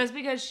 You're right. Just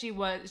because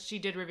she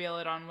did reveal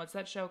it on, what's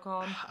that show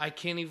called? I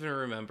can't even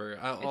remember.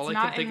 All it's I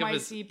not can think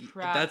NYC of is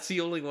Prep. That's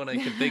the only one I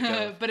can think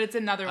of. But it's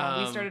another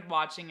one. We started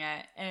watching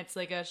it, and it's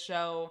like a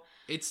show.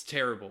 It's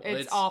terrible.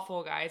 It's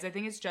awful, guys. I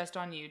think it's just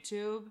on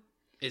YouTube.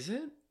 Is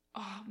it?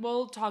 Oh,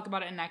 we'll talk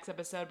about it in next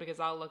episode because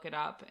I'll look it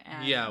up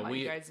and let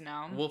you guys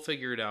know. We'll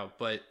figure it out,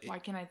 but... Why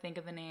can't I think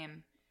of the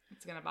name?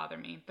 It's going to bother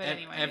me. But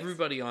anyway,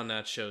 everybody on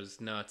that show's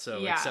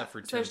nutso, except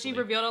for Tinsley. So she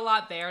revealed a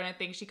lot there, and I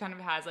think she kind of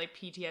has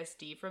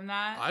PTSD from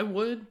that. I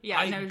would.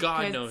 Yeah,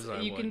 God knows I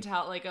would. You can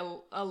tell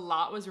a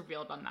lot was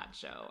revealed on that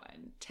show.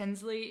 And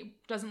Tinsley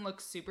doesn't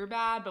look super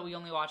bad, but we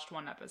only watched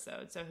one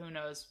episode, so who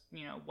knows,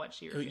 what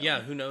she revealed.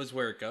 Yeah, who knows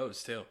where it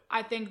goes, too.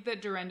 I think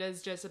that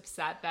Dorinda's just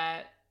upset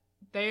that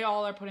they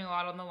all are putting a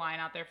lot on the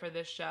line out there for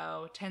this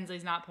show.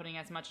 Tinsley's not putting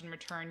as much in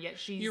return, yet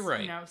she's, You're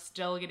right.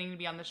 Still getting to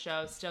be on the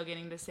show, still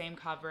getting the same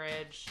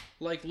coverage.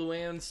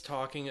 Luann's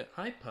talking...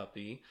 Hi,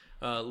 puppy.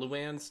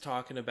 Luann's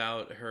talking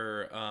about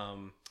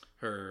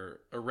her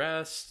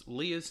arrest.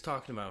 Leah's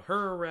talking about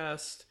her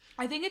arrest.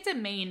 I think it's a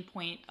main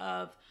point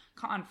of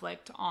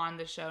conflict on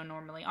the show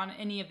normally, on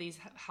any of these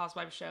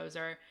housewife shows,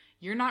 or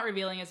you're not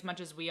revealing as much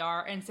as we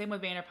are, and same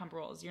with Vanderpump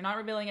Rules. You're not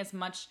revealing as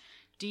much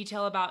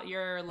detail about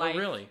your life. Oh,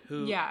 really?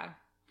 Who? Yeah.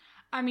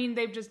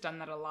 They've just done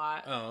that a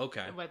lot. Oh,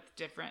 okay. With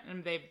different,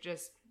 and they've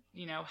just,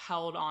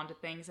 held on to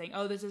things saying,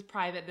 oh, this is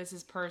private, this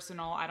is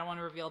personal, I don't want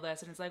to reveal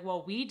this. And it's like,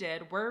 well,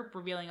 we're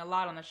revealing a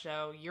lot on the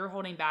show. You're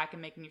holding back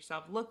and making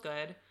yourself look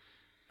good,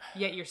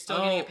 yet you're still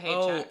getting a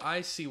paycheck. Oh,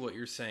 I see what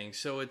you're saying.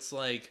 So it's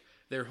like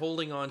they're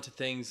holding on to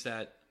things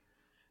that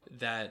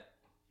they're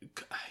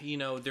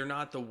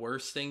not the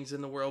worst things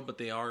in the world, but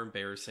they are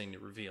embarrassing to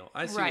reveal.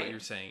 I see what you're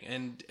saying.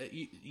 And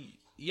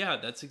yeah,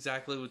 that's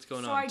exactly what's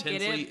going on.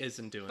 Tinsley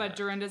isn't doing that. But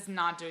Dorinda's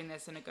not doing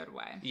this in a good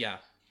way. Yeah.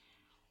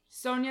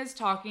 Sonia's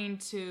talking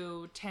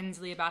to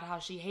Tinsley about how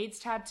she hates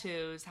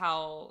tattoos,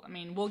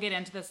 we'll get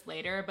into this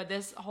later, but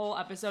this whole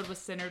episode was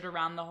centered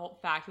around the whole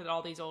fact that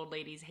all these old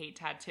ladies hate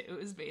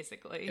tattoos,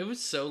 basically. It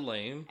was so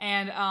lame.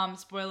 And,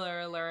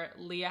 spoiler alert,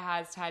 Leah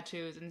has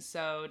tattoos, and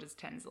so does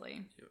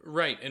Tinsley.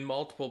 Right, in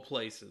multiple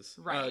places.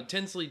 Right.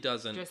 Tinsley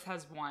doesn't. Just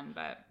has one,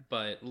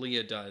 But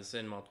Leah does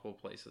in multiple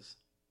places.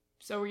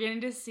 So we're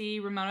getting to see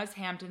Ramona's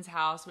Hamptons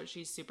house, which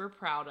she's super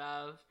proud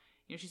of.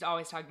 She's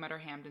always talking about her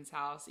Hamptons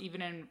house.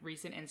 Even in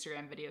recent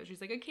Instagram videos, she's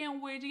like, I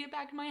can't wait to get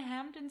back to my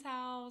Hamptons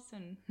house.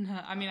 And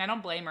I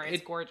don't blame her.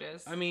 It's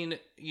gorgeous.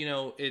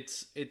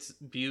 It's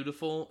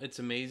beautiful. It's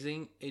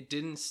amazing. It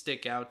didn't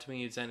stick out to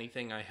me as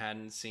anything I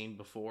hadn't seen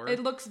before.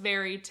 It looks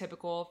very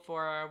typical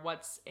for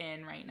what's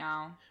in right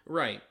now.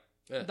 Right.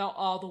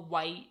 All the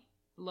white,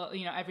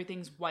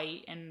 everything's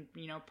white and,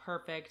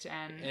 perfect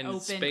and open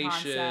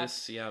spacious.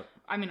 concept. Yep.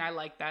 I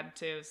like that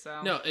too.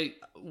 So no,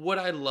 would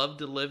I love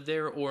to live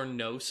there or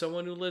know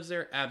someone who lives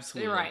there?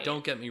 Absolutely. Right.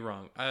 Don't get me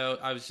wrong.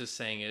 I was just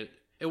saying it.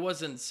 It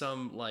wasn't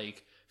some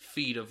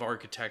feat of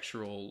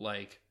architectural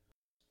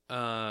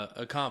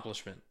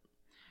accomplishment.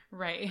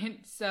 Right.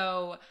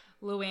 So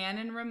Luann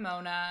and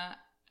Ramona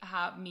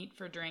meet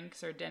for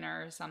drinks or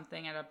dinner or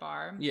something at a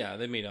bar. Yeah,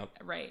 they meet up.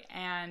 Right.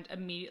 And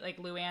immediately,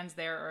 Luann's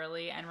there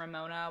early, and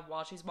Ramona,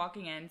 while she's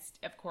walking in,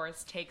 of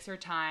course, takes her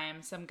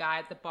time. Some guy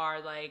at the bar,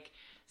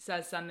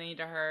 says something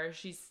to her.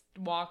 She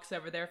walks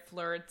over there,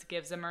 flirts,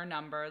 gives him her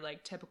number,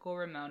 typical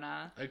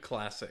Ramona. A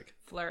classic.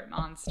 Flirt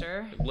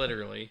monster.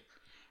 Literally.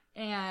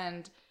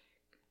 And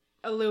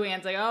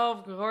Luann's like,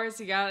 oh, of course,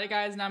 you got the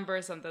guy's number,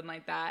 or something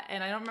like that.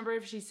 And I don't remember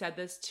if she said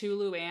this to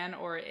Luann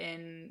or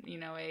in,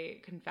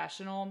 a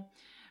confessional,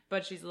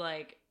 but she's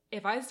like,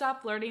 if I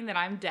stop flirting, then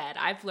I'm dead.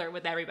 I flirt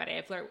with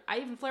everybody. I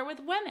even flirt with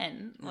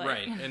women.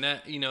 Right. And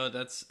that,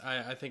 that's,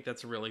 I think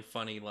that's a really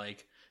funny,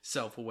 like,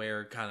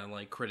 self-aware kind of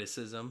like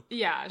criticism.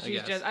 Yeah.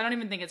 She's just, I don't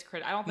even think it's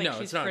I don't think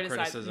she's it's not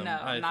criticism. No,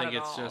 I not think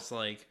at it's all. just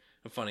like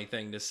a funny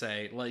thing to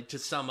say, like to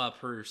sum up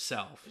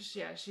herself.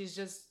 Yeah. She's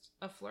just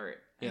a flirt.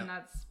 And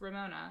that's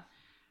Ramona.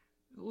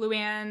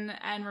 Luann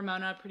and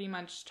Ramona pretty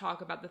much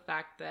talk about the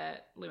fact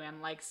that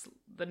Luann likes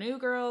the new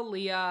girl,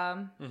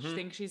 Leah. Mm-hmm. She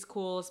thinks she's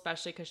cool,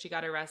 especially because she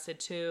got arrested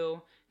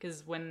too.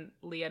 Because when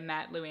Leah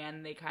met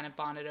Luann, they kind of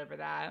bonded over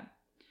that.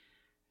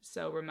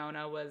 So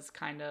Ramona was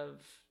kind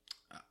of...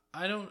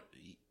 I don't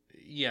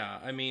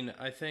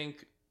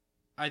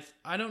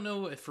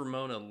know if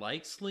Ramona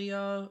likes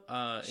Leah.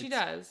 She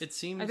does. It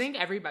seems... I think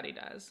everybody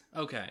does.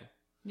 Okay.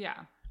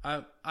 Yeah.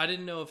 I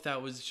didn't know if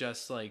that was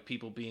just like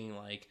people being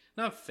like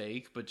not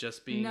fake, but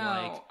just being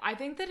like. No, I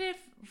think that if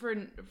for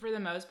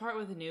the most part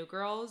with new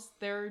girls,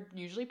 they're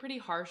usually pretty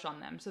harsh on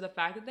them. So the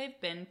fact that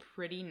they've been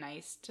pretty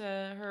nice to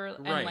her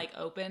and like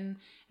open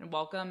and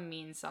welcome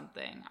means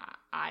something.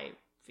 I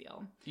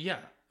feel. Yeah.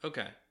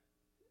 Okay.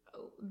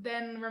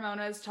 Then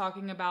Ramona is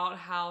talking about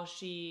how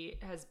she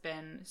has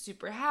been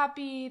super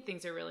happy.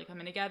 Things are really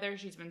coming together.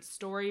 She's been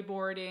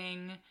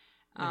storyboarding,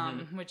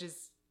 which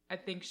is. I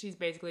think she's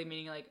basically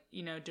meaning like,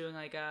 doing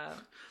like a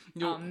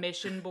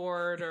mission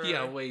board or...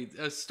 Yeah, wait,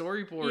 a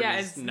storyboard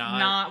is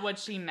not what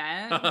she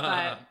meant.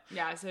 But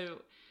yeah,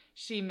 so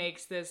she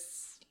makes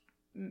this,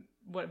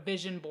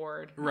 vision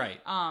board.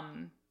 Right.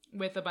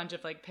 With a bunch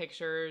of like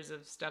pictures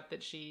of stuff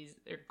that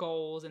or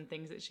goals and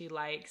things that she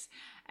likes.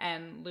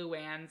 And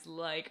Luann's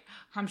like,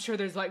 I'm sure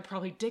there's like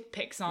probably dick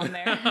pics on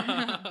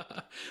there.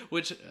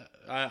 Which,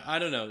 I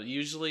don't know.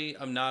 Usually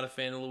I'm not a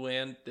fan of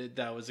Luann.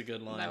 That was a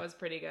good line. That was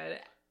pretty good.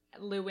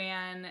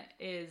 Luann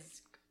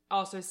is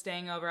also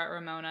staying over at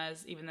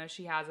Ramona's, even though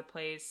she has a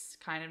place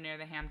kind of near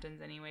the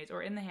Hamptons anyways,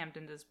 or in the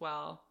Hamptons as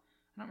well.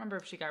 I don't remember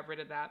if she got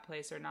rid of that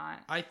place or not.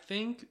 I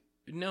think,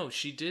 no,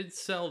 she did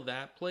sell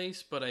that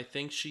place, but I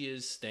think she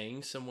is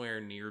staying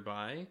somewhere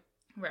nearby.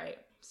 Right.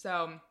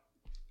 So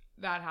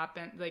that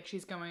happened. Like,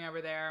 she's going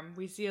over there.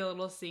 We see a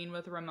little scene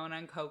with Ramona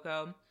and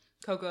Coco.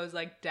 Coco's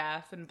like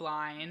deaf and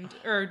blind,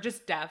 or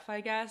just deaf,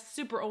 I guess.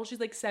 Super old. She's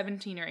like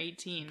 17 or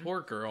 18.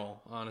 Poor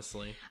girl,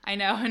 honestly. I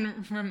know.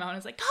 And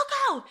Ramona's like,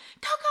 Coco!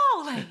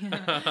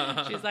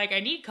 Like, she's like,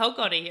 I need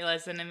Coco to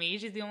listen to me.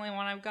 She's the only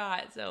one I've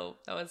got. So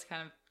that was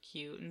kind of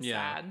cute and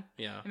sad.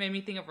 Yeah. It made me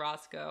think of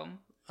Roscoe.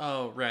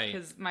 Oh, right.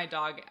 Because my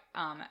dog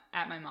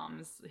at my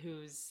mom's,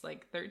 who's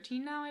like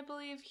 13 now, I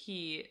believe,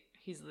 he's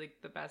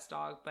like the best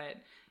dog, but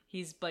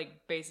he's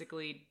like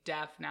basically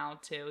deaf now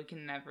too. He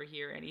can never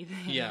hear anything.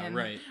 Yeah, and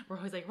right. We're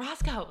always like,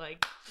 Roscoe,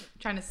 like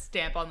trying to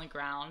stamp on the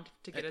ground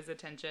to get his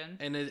attention.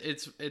 And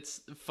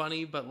it's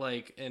funny, but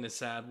like in a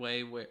sad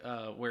way,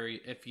 where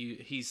if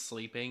he's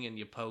sleeping and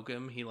you poke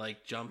him, he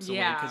like jumps away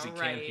because he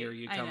can't hear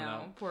you coming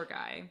out. Poor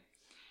guy.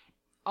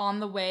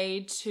 On the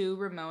way to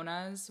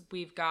Ramona's,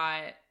 we've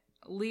got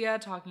Leah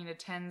talking to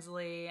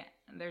Tinsley.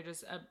 They're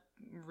just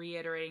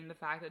reiterating the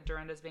fact that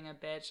Dorinda's being a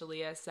bitch.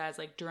 Leah says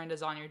like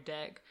Dorinda's on your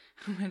dick,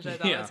 which I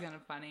thought was kind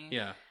of funny.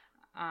 Yeah.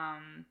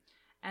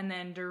 And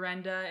then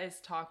Dorinda is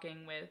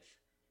talking with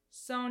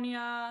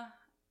Sonia,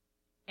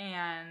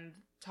 and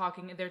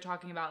they're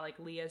talking about like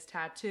Leah's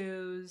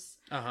tattoos.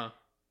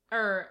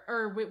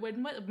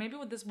 Maybe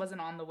this wasn't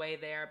on the way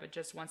there, but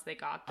just once they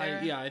got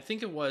there. I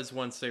think it was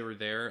once they were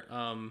there.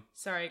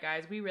 Sorry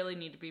guys, we really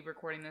need to be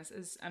recording this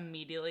as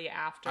immediately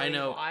after we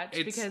watch,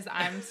 because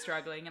I'm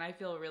struggling and I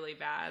feel really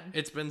bad.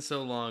 It's been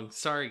so long.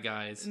 Sorry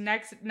guys.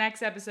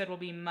 Next episode will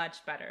be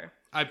much better.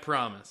 I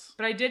promise.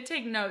 But I did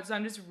take notes, so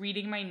I'm just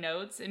reading my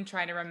notes and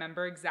trying to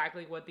remember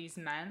exactly what these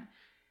meant.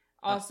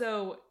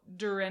 Also,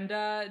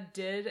 Dorinda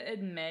did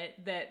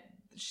admit that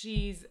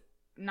she's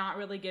not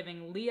really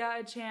giving Leah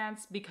a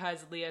chance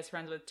because Leah's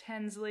friends with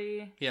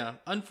Tinsley. Yeah,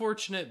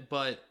 unfortunate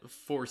but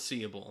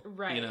foreseeable.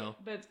 Right,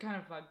 but it's kind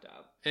of fucked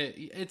up.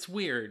 It's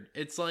weird.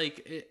 It's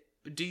like,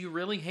 do you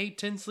really hate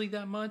Tinsley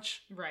that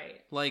much?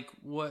 Right. Like,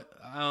 what?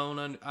 I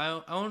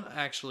don't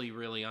actually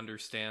really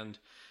understand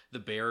the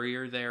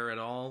barrier there at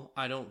all.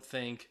 I don't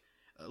think,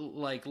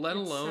 like, let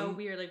alone... It's so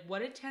weird. Like, what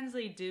did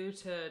Tinsley do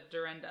to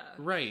Dorinda?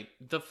 Right.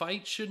 The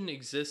fight shouldn't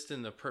exist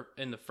in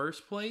the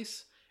first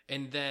place.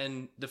 And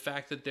then the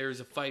fact that there's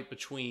a fight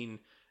between,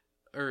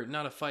 or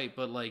not a fight,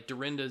 but like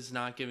Dorinda's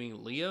not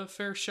giving Leah a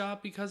fair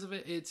shot because of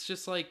it. It's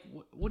just like,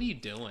 what are you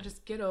doing?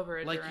 Just get over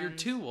it. Like, you're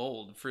too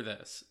old for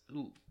this.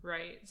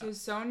 Right. So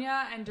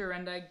Sonia and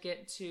Dorinda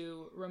get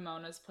to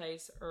Ramona's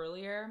place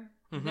earlier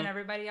than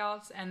everybody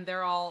else. And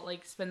they're all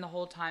like, spend the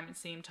whole time, it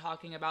seemed,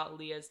 talking about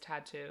Leah's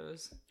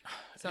tattoos.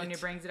 Sonia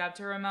brings it up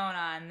to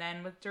Ramona and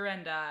then with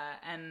Dorinda,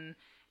 and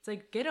it's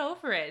like, get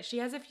over it. She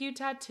has a few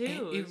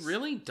tattoos. It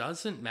really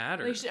doesn't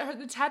matter. Like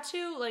the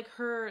tattoo, like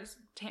her...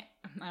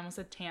 I almost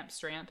said tamp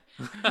stamp.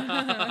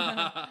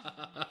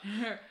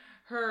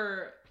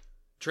 her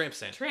tramp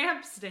stamp.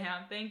 Tramp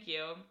stamp, thank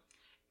you.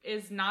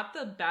 is not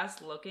the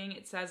best looking.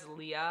 It says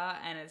Leah,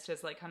 and it's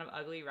just like kind of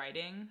ugly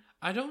writing.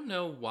 I don't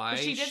know why. But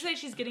she did say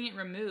she's getting it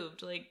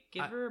removed. Like,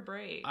 give her a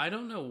break. I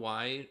don't know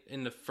why,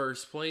 in the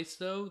first place,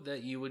 though,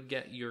 that you would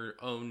get your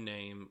own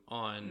name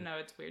on. No,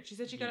 it's weird. She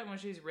said she got it when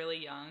she was really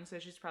young, so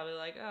she's probably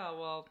like, oh,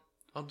 well.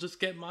 I'll just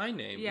get my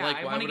name. Yeah,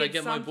 like, why would I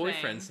get something. My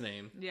boyfriend's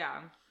name?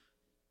 Yeah.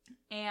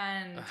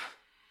 And,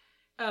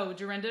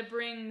 Dorinda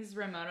brings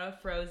Ramona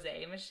a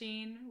Frosé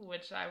machine,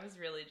 which I was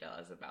really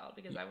jealous about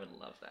because I would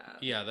love that.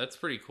 Yeah, that's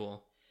pretty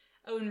cool.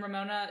 Oh, and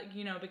Ramona,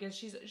 because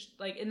she's,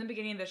 like, in the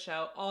beginning of the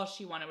show, all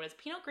she wanted was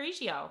Pinot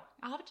Grigio.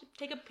 I'll have to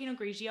take a Pinot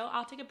Grigio.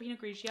 I'll take a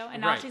Pinot Grigio.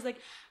 And now she's like,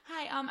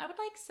 hi, I would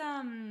like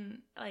some,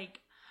 like,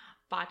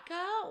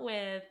 vodka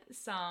with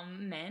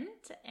some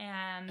mint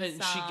and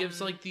she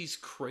gives, like, these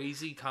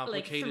crazy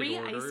complicated like 3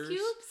 orders. Ice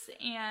cubes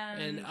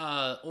and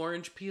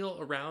orange peel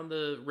around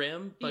the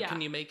rim, but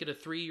can you make it a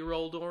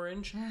 3-year-old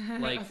orange?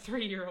 Like a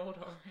 3-year-old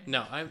orange.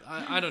 No,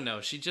 I don't know.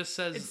 She just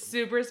says it's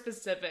super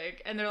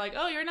specific, and they're like,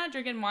 "Oh, you're not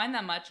drinking wine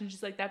that much," and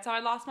she's like, "That's how I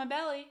lost my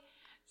belly."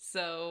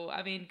 So,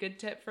 I mean, good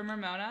tip from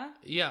Ramona.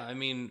 Yeah, I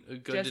mean,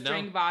 good to know. Just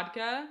drink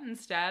vodka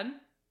instead.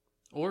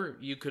 Or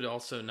you could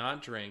also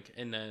not drink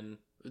and then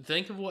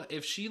think of what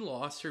if she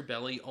lost her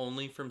belly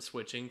only from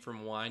switching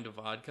from wine to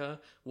vodka.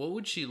 What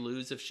would she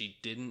lose if she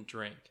didn't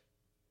drink?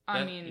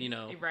 I mean,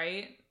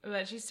 right?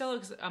 But she still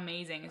looks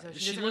amazing. So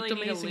she looked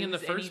really amazing need to in the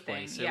first anything.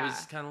 place. It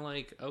was kind of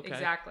like, okay,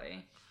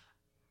 exactly.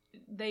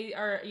 They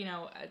are,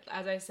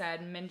 as I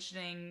said,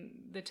 mentioning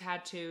the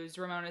tattoos.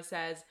 Ramona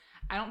says,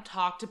 "I don't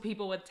talk to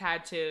people with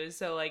tattoos,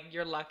 so like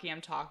you're lucky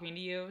I'm talking to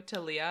you."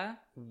 To Leah.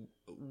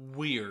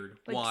 Weird,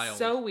 like, wild,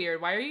 so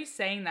weird. Why are you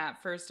saying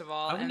that? First of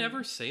all, I would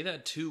never say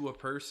that to a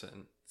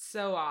person.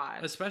 So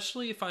odd,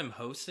 especially if I'm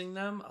hosting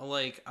them.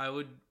 Like I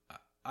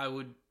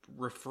would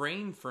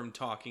refrain from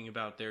talking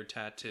about their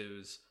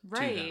tattoos.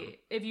 Right. To them.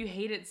 If you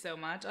hate it so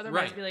much,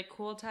 otherwise be like,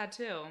 cool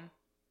tattoo.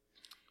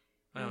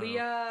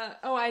 Leah,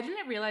 I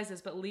didn't realize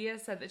this, but Leah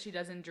said that she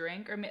doesn't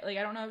drink, or like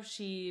I don't know if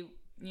she,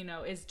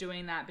 is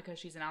doing that because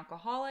she's an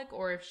alcoholic,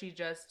 or if she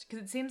just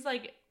because it seems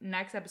like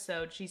next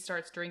episode she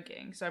starts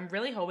drinking. So I'm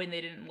really hoping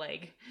they didn't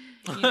like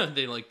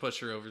they like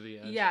push her over the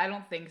edge. Yeah, I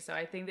don't think so.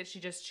 I think that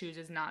she just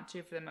chooses not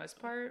to for the most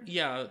part.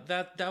 Yeah,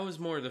 that was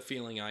more the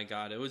feeling I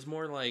got. It was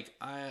more like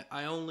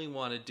I only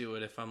want to do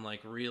it if I'm like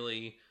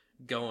really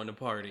going to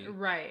party.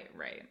 Right,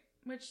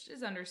 which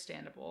is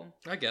understandable.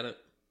 I get it.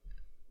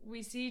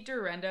 We see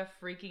Dorinda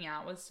freaking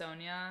out with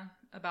Sonia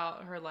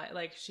about her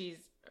like she's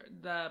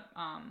the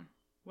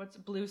what's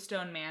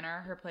Bluestone Manor,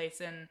 her place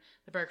in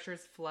the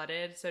Berkshires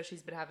flooded, so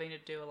she's been having to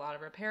do a lot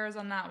of repairs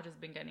on that, which has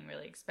been getting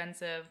really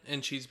expensive.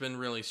 And she's been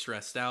really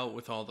stressed out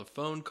with all the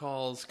phone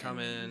calls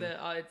coming.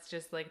 It's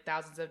just like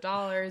thousands of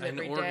dollars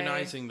every day. And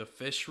organizing the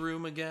fish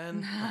room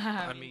again.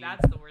 I mean,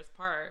 that's the worst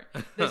part.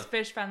 This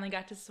fish finally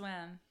got to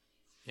swim.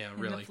 Yeah,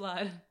 really. In the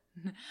flood.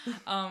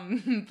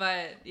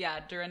 But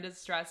yeah, Dorinda's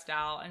stressed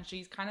out, and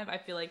she's kind of, I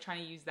feel like,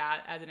 trying to use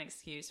that as an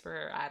excuse for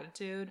her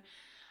attitude.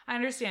 I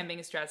understand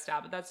being stressed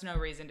out, but that's no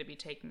reason to be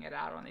taking it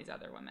out on these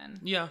other women.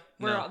 Yeah,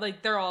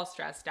 they're all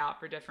stressed out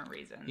for different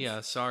reasons.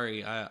 Yeah,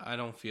 sorry, I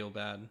don't feel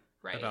bad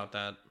about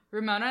that.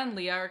 Ramona and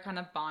Leah are kind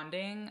of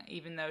bonding,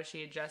 even though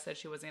she had just said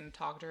she wasn't going to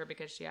talk to her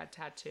because she had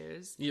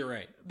tattoos. You're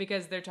right.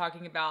 Because they're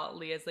talking about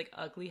Leah's like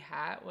ugly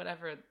hat,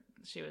 whatever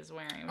she was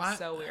wearing. It was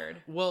so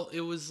weird. Well,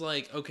 it was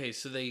like, okay,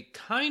 so they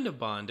kind of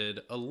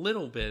bonded a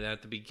little bit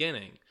at the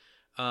beginning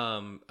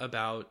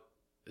about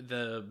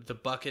the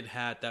bucket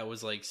hat that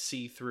was like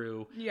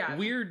see-through. Yeah.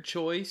 Weird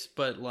choice,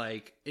 but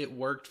like it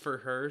worked for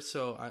her,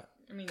 so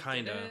I mean,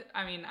 kind of.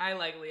 I mean, I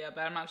like Leah,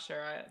 but I'm not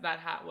sure. That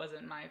hat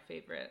wasn't my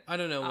favorite. I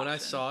don't know. Option. When I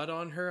saw it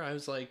on her, I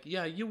was like,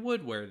 yeah, you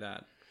would wear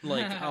that.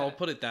 Like, I'll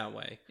put it that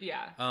way.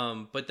 Yeah.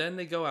 But then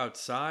they go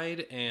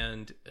outside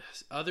and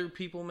other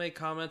people make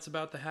comments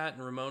about the hat,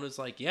 and Ramona's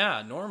like,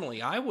 yeah,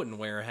 normally I wouldn't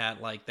wear a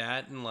hat like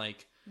that. And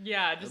like,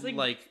 yeah, just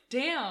like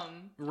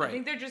damn. Right. I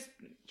think they're just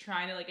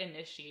trying to like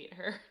initiate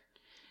her.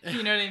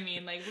 You know what I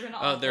mean? Like, we're gonna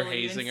all they're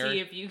hazing her. See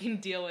if you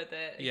can deal with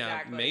it. Yeah,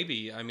 exactly.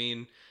 Maybe. I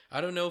mean,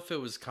 I don't know if it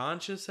was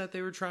conscious that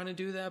they were trying to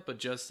do that, but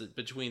just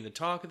between the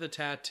talk of the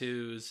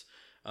tattoos,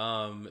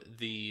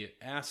 the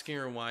asking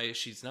her why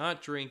she's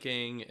not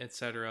drinking,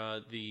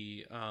 etc.,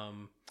 the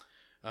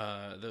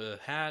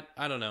hat,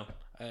 I don't know.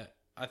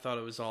 I thought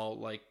it was all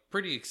like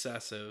pretty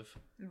excessive.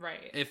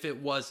 Right. If it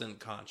wasn't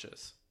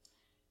conscious.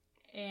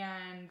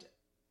 And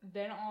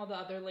then all the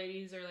other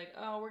ladies are like,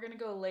 oh, we're going to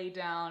go lay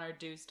down or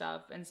do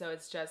stuff. And so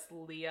it's just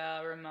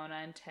Leah, Ramona,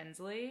 and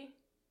Tinsley.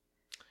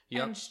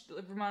 Yep. And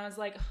Ramona's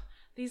like,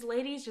 these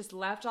ladies just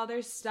left all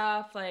their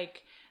stuff.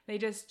 Like, they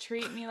just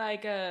treat me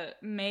like a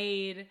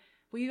maid.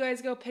 Will you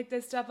guys go pick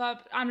this stuff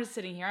up? I'm just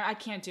sitting here. I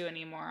can't do it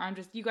anymore.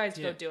 You guys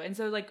go do it. And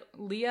so, like,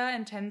 Leah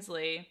and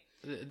Tinsley,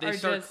 they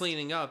start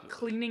cleaning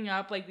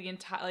up like the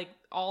entire, like,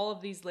 all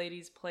of these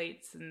ladies'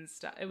 plates and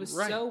stuff. It was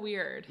so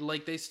weird.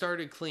 Like, they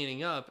started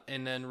cleaning up,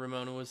 and then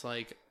Ramona was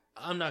like,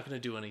 I'm not going to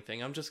do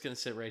anything. I'm just going to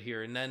sit right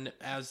here. And then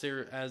as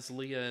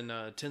Leah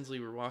and Tinsley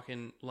were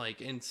walking,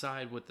 like,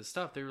 inside with the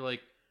stuff, they were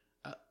like,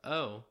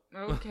 Oh.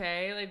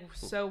 Okay, like,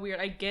 so weird.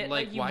 I get,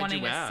 like you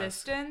wanting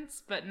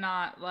assistance, but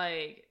not,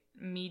 like,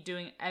 me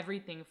doing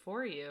everything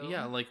for you.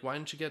 Yeah, like, why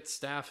didn't you get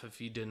staff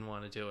if you didn't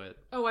want to do it?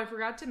 Oh, I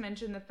forgot to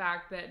mention the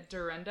fact that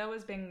Dorinda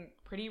was being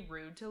pretty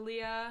rude to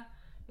Leah.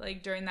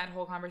 Like, during that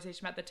whole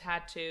conversation about the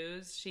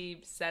tattoos,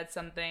 she said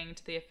something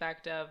to the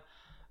effect of,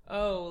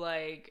 oh,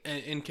 like...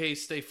 In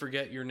case they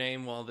forget your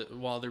name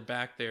while they're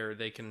back there,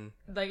 they can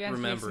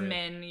remember it.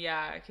 Men,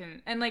 yeah,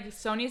 can... And, like,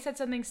 Sonia said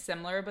something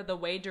similar, but the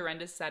way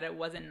Dorinda said it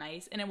wasn't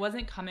nice, and it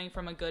wasn't coming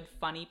from a good,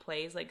 funny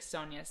place like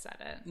Sonia said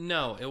it.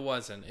 No, it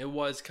wasn't. It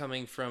was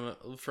coming from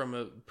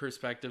a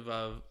perspective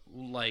of,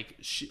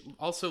 like...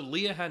 Also,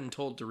 Leah hadn't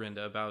told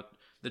Dorinda about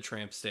the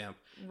tramp stamp.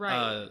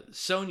 Right.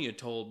 Sonia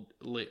told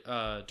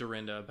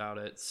Dorinda about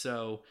it,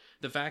 so...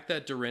 The fact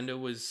that Dorinda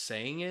was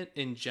saying it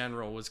in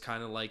general was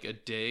kind of like a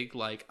dig,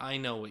 like, I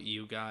know what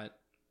you got,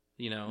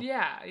 you know?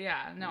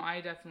 Yeah. No,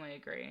 I definitely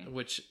agree.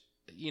 Which,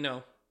 you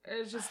know... It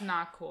was just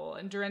not cool.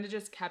 And Dorinda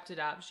just kept it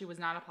up. She was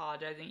not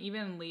apologizing.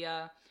 Even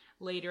Leah,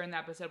 later in the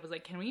episode, was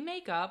like, can we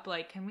make up?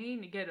 Like, can we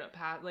get a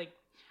pat? Like,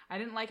 I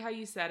didn't like how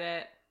you said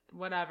it,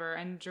 whatever.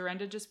 And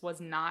Dorinda just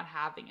was not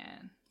having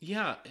it.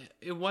 Yeah,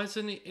 it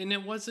wasn't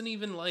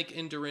even, like,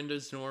 in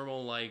Dorinda's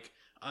normal, like...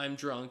 I'm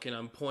drunk and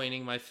I'm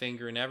pointing my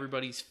finger in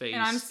everybody's face.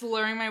 And I'm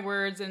slurring my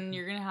words and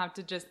you're going to have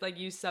to just like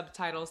use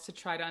subtitles to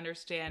try to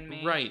understand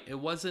me. Right. It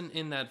wasn't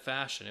in that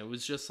fashion. It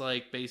was just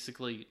like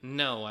basically,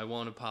 no, I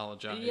won't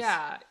apologize.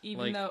 Yeah.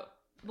 Even though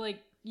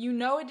like, you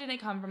know, it didn't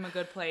come from a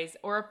good place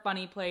or a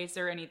funny place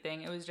or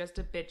anything. It was just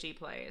a bitchy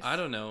place. I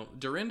don't know.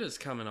 Dorinda's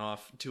coming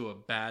off to a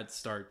bad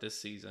start this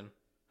season.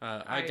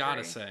 I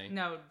gotta say.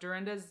 No,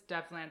 Dorinda's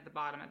definitely at the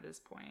bottom at this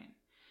point.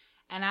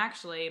 And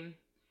actually...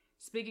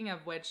 Speaking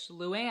of which,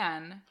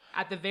 Luann,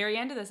 at the very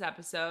end of this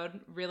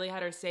episode, really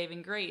had her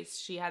saving grace.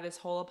 She had this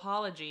whole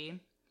apology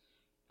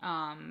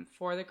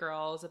for the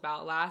girls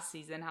about last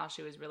season, how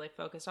she was really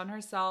focused on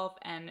herself,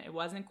 and it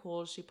wasn't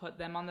cool. She put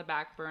them on the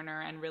back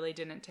burner and really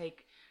didn't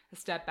take a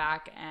step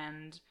back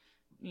and,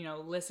 you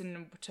know,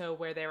 listen to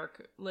what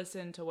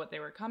they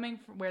were coming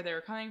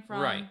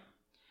from. Right.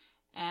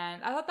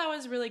 And I thought that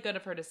was really good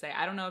of her to say.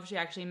 I don't know if she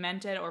actually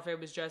meant it or if it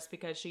was just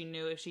because she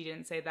knew if she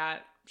didn't say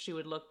that, she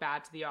would look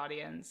bad to the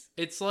audience.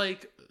 It's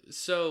like,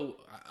 so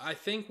I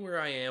think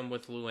where I am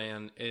with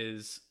Luann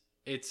is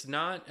it's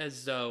not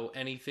as though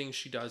anything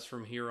she does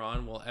from here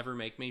on will ever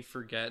make me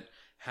forget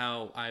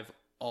how I've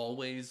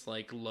always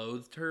like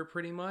loathed her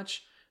pretty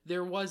much.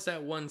 There was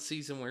that one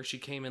season where she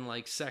came in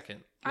like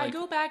second. I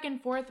go back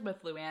and forth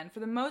with Luann. For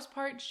the most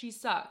part, she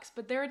sucks.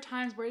 But there are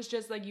times where it's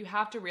just like you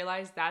have to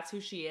realize that's who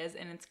she is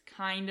and it's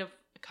kind of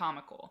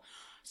comical.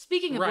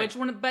 Speaking of which,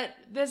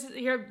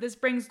 this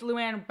brings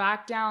Luann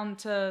back down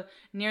to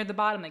near the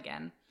bottom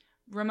again.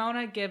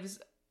 Ramona gives,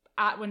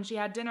 when she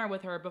had dinner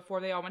with her before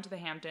they all went to the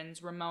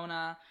Hamptons,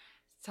 Ramona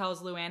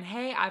tells Luann,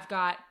 hey, I've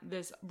got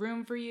this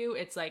room for you.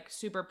 It's like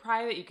super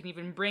private. You can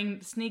even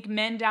sneak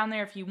men down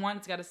there if you want.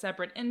 It's got a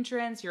separate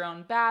entrance, your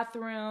own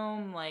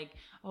bathroom, like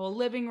a whole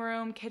living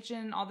room,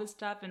 kitchen, all this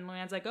stuff. And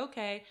Luann's like,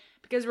 okay.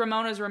 Because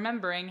Ramona's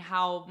remembering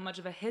how much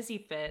of a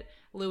hissy fit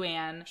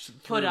Luann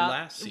put up.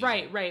 Last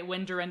season. Right.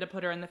 When Dorinda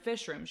put her in the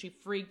fish room. She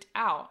freaked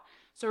out.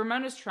 So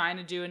Ramona's trying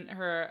to do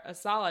her a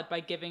solid by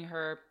giving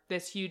her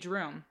this huge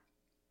room.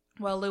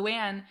 Well,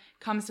 Luann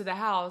comes to the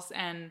house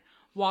and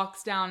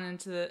walks down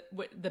into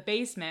the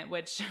basement,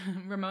 which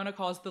Ramona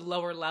calls the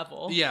lower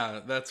level. Yeah,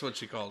 that's what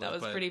she called it. That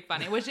was pretty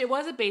funny. Which it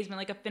was a basement,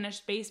 like a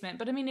finished basement.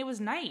 But I mean, it was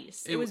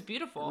nice. It was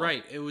beautiful.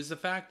 Right. It was the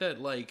fact that,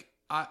 like,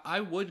 I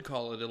would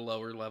call it a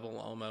lower level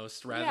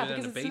almost rather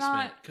than a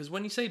basement. Because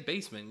when you say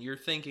basement, you're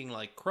thinking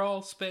like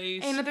crawl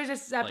space. And if there's a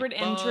separate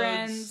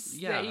entrance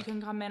that you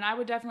can come in, I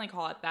would definitely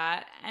call it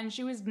that. And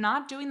she was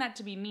not doing that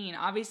to be mean.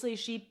 Obviously,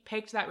 she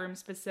picked that room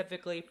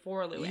specifically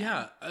for Luann.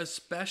 Yeah,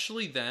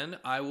 especially then,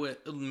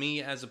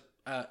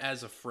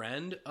 as a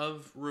friend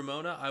of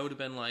Ramona, I would have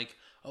been like,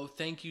 oh,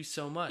 thank you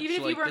so much.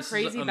 Even if you weren't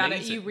crazy about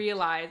it, you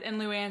realize. And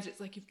Luann's just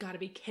like, you've got to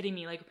be kidding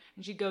me. Like,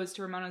 and she goes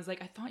to Ramona and is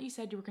like, I thought you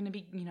said you were going to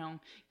be, you know,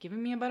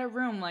 giving me a better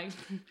room. Like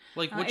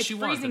what she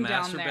wants, the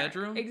master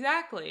bedroom?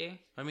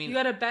 Exactly. I mean, you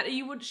got to bet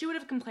she would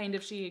have complained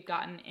if she had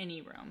gotten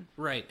any room.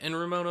 Right. And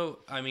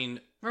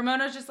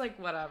Ramona's just like,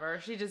 whatever.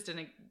 She just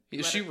didn't.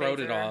 She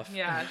wrote it off.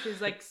 Yeah. She's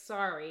like,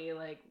 sorry.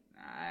 Like,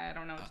 I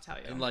don't know what to tell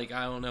you. Like,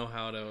 I don't know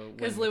how to...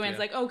 Because Luann's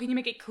like, oh, can you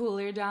make it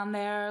cooler down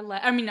there?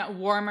 Not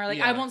warmer.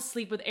 Like, I won't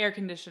sleep with air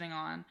conditioning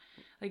on.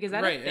 Like, is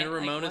that right? A thing? And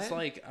Ramona's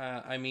like,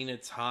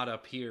 it's hot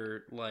up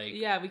here. Like,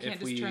 yeah, we can't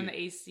just turn the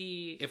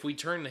AC. If we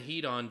turn the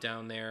heat on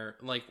down there,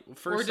 like,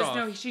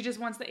 no, she just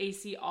wants the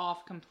AC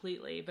off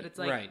completely. But it's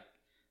like,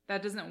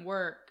 that doesn't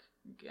work.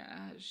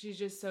 She's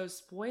just so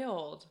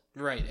spoiled.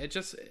 Right.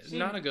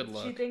 Not a good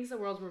look. She thinks the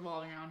world's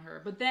revolving around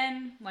her. But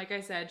then, like I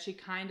said, she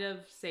kind of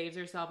saves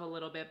herself a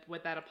little bit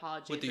with that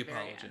apology. With the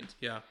apology. End.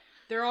 Yeah.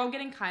 They're all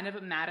getting kind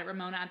of mad at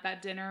Ramona at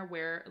that dinner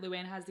where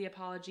Luann has the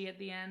apology at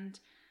the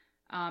end.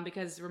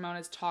 Because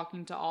Ramona's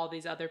talking to all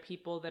these other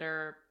people that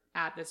are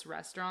at this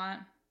restaurant.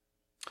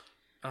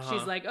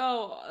 She's like,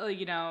 oh,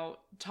 you know,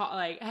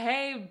 like,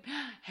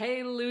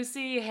 hey,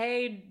 Lucy,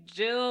 hey,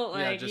 Jill,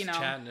 like, just you know,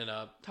 chatting it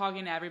up,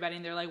 talking to everybody,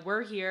 and they're like,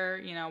 we're here,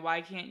 you know, why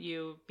can't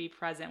you be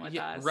present with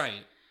us?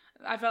 Right.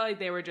 I felt like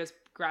they were just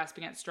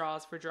grasping at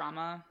straws for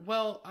drama.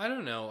 Well, I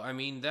don't know. I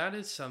mean, that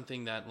is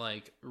something that,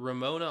 like,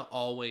 Ramona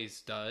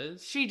always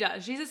does. She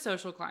does. She's a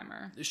social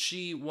climber.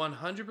 She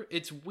 100%.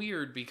 It's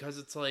weird because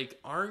it's like,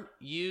 aren't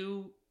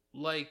you,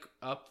 like,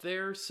 up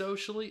there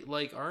socially?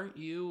 Like, aren't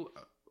you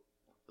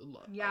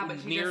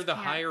but she near just the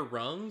can't. Higher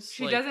rungs?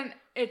 She doesn't.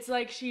 It's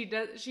like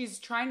she's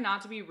trying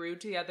not to be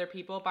rude to the other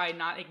people by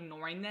not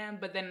ignoring them,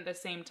 but then at the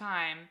same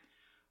time,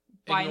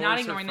 by not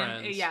ignoring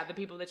them, the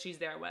people that she's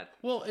there with.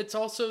 Well, it's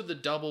also the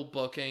double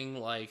booking,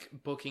 like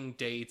booking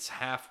dates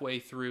halfway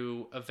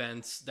through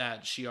events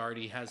that she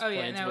already has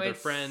plans with her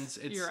friends.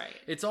 You're right.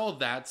 It's all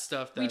that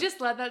stuff. We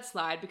just let that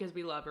slide because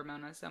we love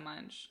Ramona so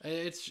much.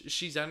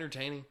 She's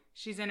entertaining.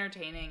 She's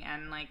entertaining,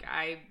 and like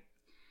I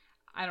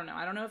don't know.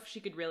 I don't know if she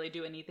could really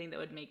do anything that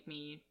would make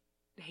me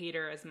hate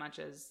her as much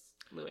as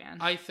Luann.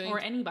 I think, or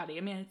anybody.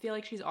 I mean, I feel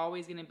like she's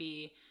always going to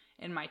be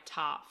in my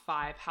top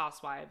 5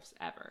 housewives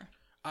ever.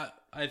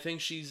 I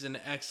think she's an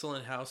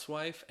excellent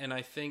housewife, and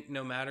I think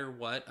no matter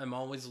what, I'm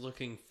always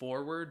looking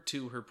forward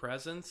to her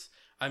presence.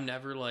 I'm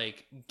never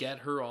like, get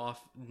her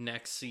off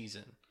next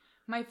season.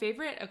 My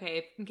favorite,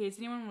 in case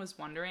anyone was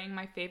wondering,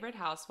 my favorite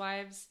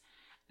housewives,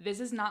 this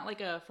is not like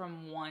a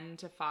from 1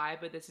 to 5,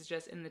 but this is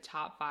just in the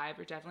top 5,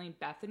 are definitely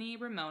Bethany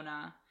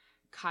Ramona,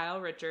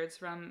 Kyle Richards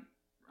from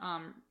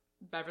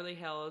Beverly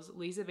Hills,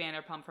 Lisa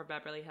Vanderpump from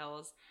Beverly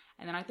Hills,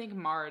 and then I think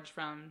Marge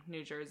from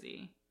New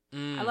Jersey.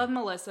 I love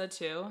Melissa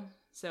too.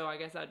 So I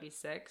guess that would be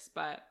 6,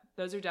 but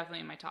those are definitely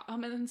in my top. Oh,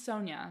 and then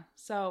Sonia.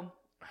 So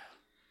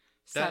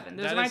 7.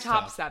 Those are my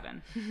top tough.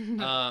 7.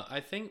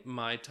 I think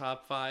my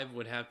top 5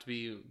 would have to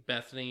be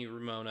Bethany,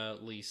 Ramona,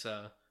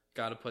 Lisa.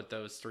 Got to put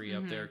those 3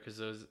 up there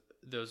because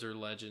those are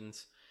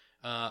legends.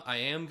 I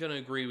am gonna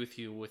agree with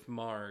you with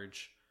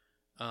Marge,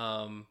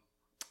 and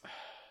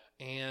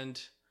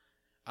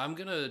I'm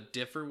gonna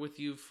differ with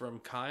you from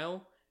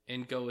Kyle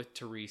and go with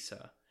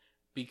Teresa.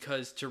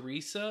 Because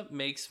Teresa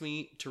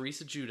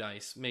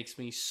Giudice makes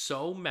me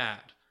so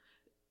mad.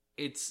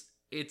 It's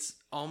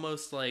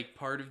almost like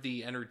part of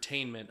the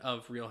entertainment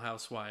of Real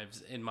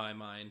Housewives in my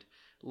mind.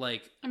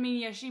 Like, I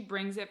mean, yeah, she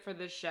brings it for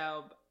the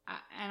show,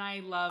 and I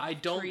love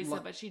Teresa,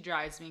 but she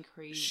drives me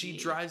crazy. She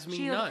drives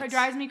me nuts. She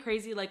drives me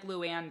crazy like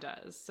Luann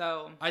does.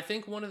 So I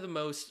think one of the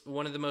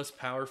most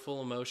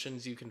powerful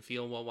emotions you can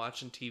feel while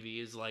watching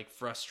TV is like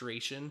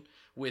frustration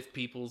with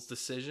people's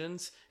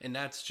decisions, and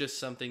that's just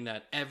something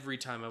that every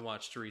time I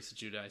watch Teresa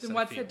Giudice, then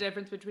what's the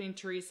difference between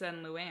Teresa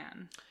and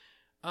Luann?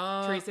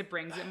 Teresa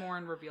brings it more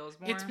and reveals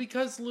more. It's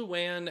because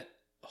Luann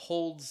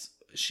holds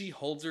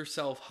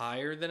herself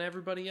higher than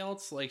everybody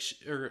else, like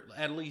or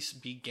at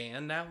least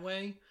began that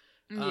way.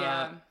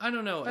 Yeah, I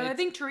don't know, but I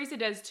think Teresa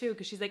does too,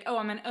 because she's like, "Oh,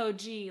 I'm an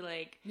OG."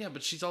 Like, yeah,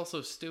 but she's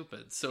also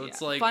stupid. So it's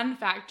like, fun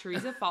fact: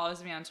 Teresa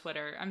follows me on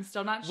Twitter. I'm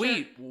still not sure.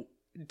 Wait.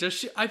 Does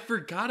she? I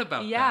forgot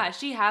about that. Yeah,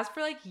 she has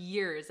for like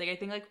years. Like I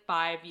think like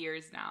 5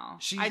 years now.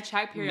 I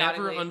check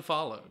periodically. Never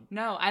unfollowed.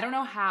 No, I don't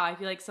know how. I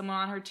feel like someone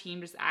on her team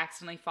just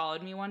accidentally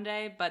followed me one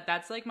day, but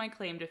that's like my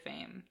claim to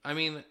fame. I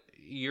mean,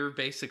 you're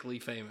basically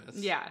famous.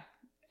 Yeah,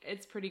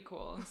 it's pretty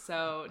cool.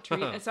 So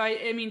Teresa,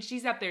 I mean,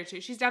 she's up there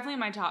too. She's definitely in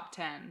my top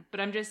 10.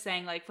 But I'm just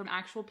saying, like from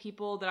actual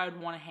people that I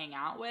would want to hang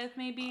out with,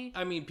 maybe.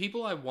 I mean,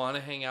 people I want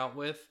to hang out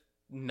with,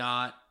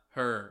 not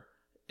her.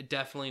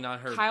 Definitely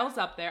not her. Kyle's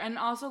up there, and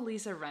also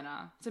Lisa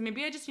Rinna. So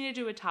maybe I just need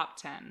to do a top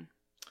 10.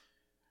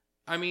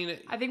 I mean,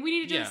 I think we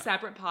need to do a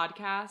separate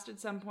podcast at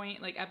some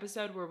point, like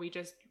episode where we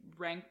just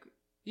rank.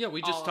 Yeah,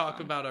 we just talk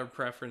about our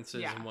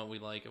preferences and what we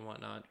like and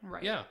whatnot.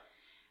 Right. Yeah.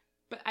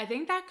 But I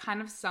think that kind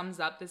of sums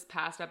up this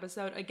past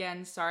episode.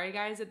 Again, sorry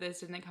guys that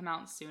this didn't come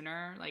out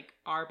sooner. Like,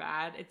 our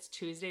bad. It's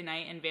Tuesday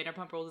night and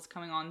Vanderpump Rules is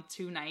coming on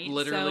tonight.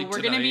 Literally, so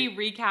we're going to be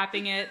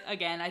recapping it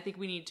again. I think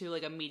we need to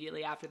like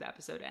immediately after the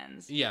episode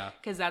ends. Yeah.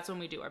 Because that's when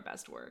we do our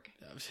best work.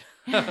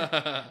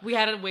 We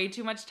had way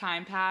too much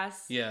time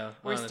pass. Yeah,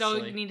 we still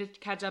need to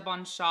catch up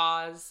on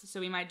Shaw's. So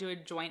we might do a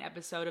joint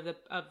episode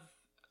of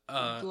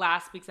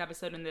last week's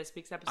episode and this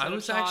week's episode.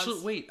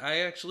 I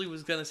actually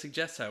was gonna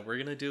suggest that we're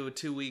gonna do a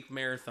 2-week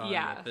marathon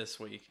this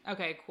week.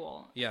 Okay,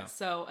 cool. Yeah.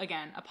 So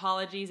again,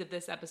 apologies if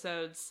this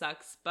episode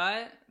sucks,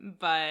 but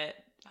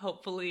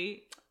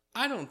hopefully.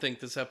 I don't think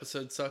this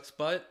episode sucks,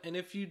 but and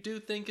if you do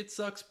think it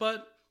sucks,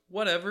 but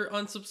whatever,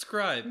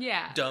 unsubscribe.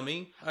 Yeah.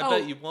 Dummy. I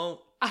bet you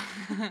won't.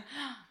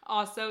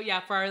 Also,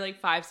 yeah, for our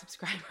like 5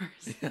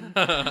 subscribers.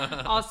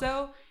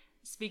 Also,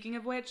 speaking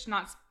of which,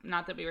 not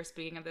that we were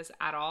speaking of this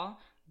at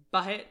all.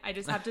 But I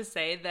just have to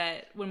say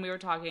that when we were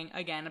talking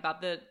again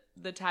about the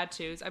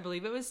tattoos, I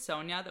believe it was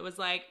Sonia that was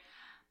like,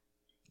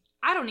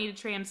 I don't need a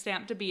tramp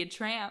stamp to be a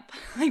tramp.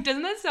 Like,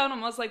 doesn't that sound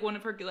almost like one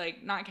of her,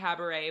 like, not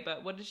cabaret,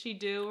 but what did she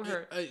do?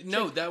 It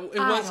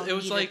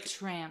was like a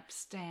tramp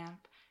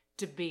stamp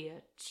to be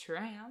a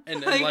tramp.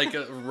 And then like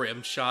a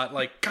rim shot,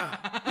 like,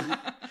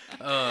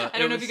 I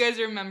don't know if you guys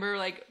remember,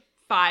 like,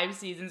 5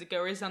 seasons ago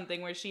or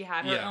something where she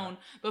had her own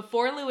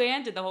before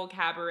Luann did the whole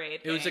cabaret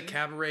thing. It was a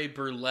cabaret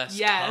burlesque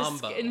yes,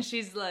 combo. And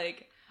she's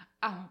like,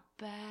 I'm a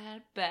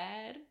bad,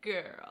 bad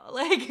girl.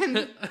 Like,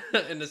 and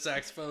the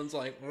saxophone's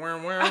like,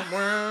 wah, wah,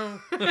 wah.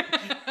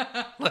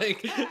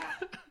 Like,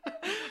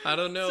 I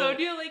don't know.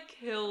 Sonia, like,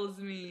 kills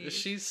me.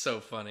 She's so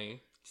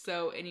funny.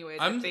 So, anyways,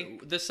 I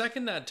think the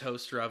second that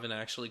toaster oven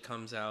actually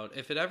comes out,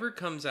 if it ever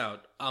comes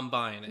out, I'm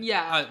buying it.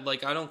 Yeah.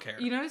 I don't care.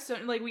 You know, so,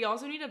 like, we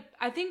also need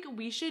I think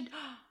we should,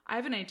 I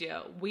have an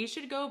idea. We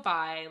should go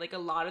buy, like, a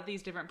lot of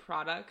these different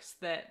products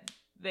that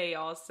they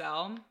all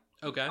sell.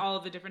 Okay. All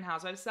of the different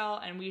housewives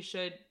sell, and we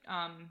should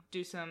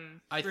do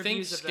some I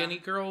think Skinny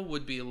Girl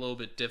would be a little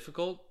bit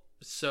difficult.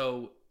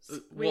 So,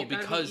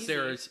 because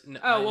there's...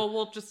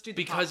 we'll just do the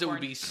because popcorn. It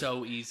would be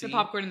so easy. The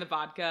popcorn and the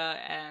vodka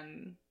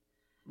and...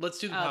 Let's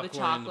do the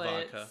popcorn and the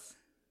vodka.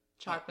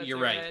 Chocolates. You're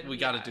right. We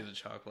got to do the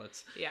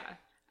chocolates. Yeah.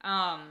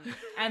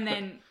 And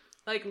then,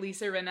 like,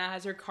 Lisa Rinna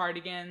has her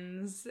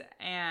cardigans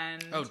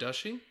and... Oh, does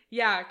she?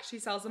 Yeah, she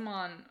sells them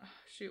on...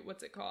 Shoot,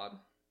 what's it called?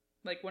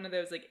 Like, one of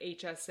those, like,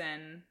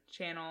 HSN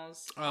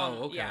channels.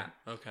 Oh, okay. Yeah.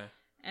 Okay.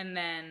 And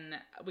then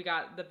we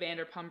got the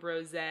Vanderpump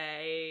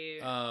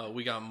Rosé.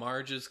 We got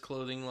Marge's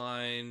clothing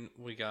line.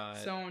 We got...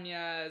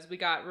 Sonia's. We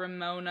got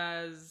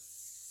Ramona's...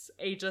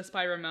 Ageless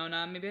by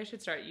Ramona. Maybe I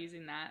should start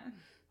using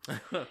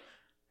that.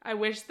 I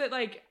wish that,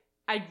 like,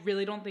 I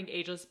really don't think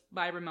Ageless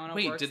by Ramona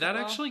works. Wait, did that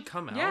actually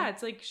come out? Yeah,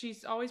 it's like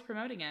she's always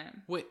promoting it.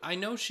 Wait, I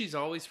know she's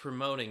always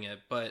promoting it,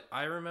 but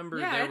I remember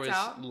there was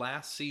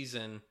last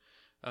season,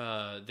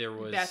 there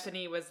was...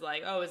 Bethany was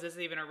like, oh, is this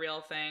even a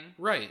real thing?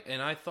 Right, and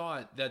I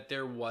thought that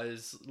there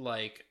was,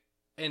 like...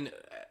 And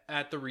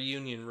at the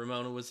reunion,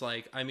 Ramona was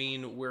like, I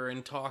mean, we're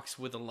in talks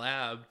with a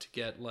lab to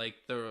get, like,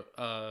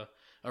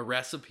 a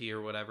recipe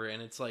or whatever,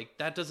 and it's like,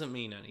 that doesn't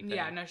mean anything.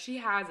 Yeah, no, she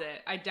has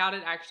it. I doubt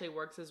it actually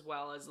works as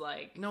well as,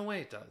 like... No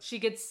way it does. She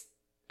gets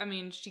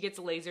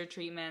laser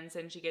treatments,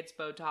 and she gets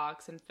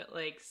Botox, and,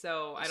 like,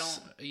 so I don't...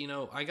 You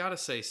know, I gotta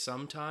say,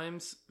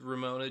 sometimes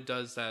Ramona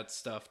does that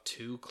stuff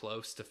too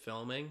close to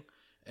filming,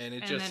 and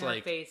it just,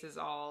 like... her face is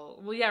all...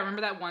 Well, yeah,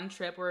 remember that one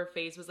trip where her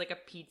face was like a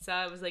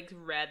pizza? It was, like,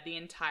 red the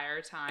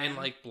entire time. And,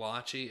 like,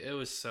 blotchy. It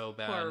was so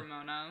bad. Poor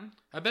Ramona.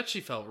 I bet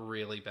she felt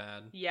really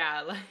bad.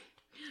 Yeah, like...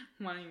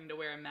 wanting to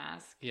wear a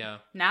mask. Yeah.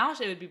 Now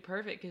it would be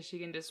perfect because she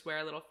can just wear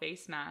a little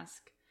face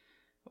mask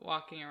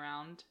walking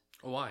around.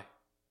 Why?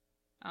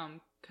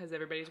 Because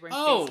everybody's wearing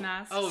face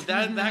masks. Oh,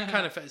 that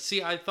kind of...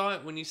 See, I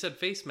thought when you said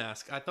face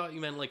mask, I thought you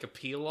meant like a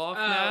peel-off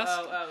mask.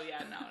 Oh,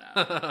 yeah,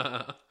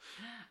 no.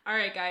 All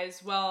right,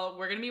 guys. Well,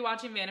 we're going to be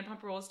watching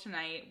Vanderpump Rules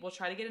tonight. We'll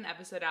try to get an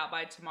episode out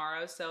by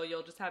tomorrow, so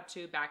you'll just have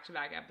 2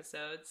 back-to-back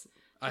episodes.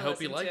 I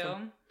hope you like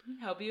them.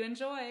 Hope you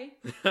enjoy.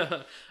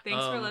 Thanks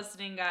for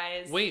listening,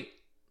 guys. Wait.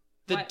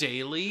 The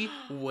daily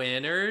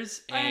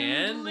winners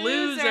and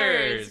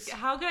losers.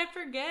 How could I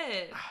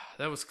forget?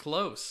 That was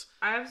close.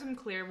 I have some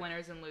clear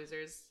winners and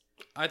losers.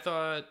 I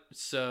thought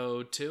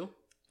so too.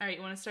 All right,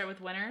 you want to start with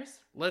winners?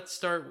 Let's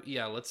start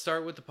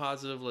with the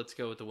positive. Let's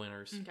go with the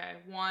winners. Okay.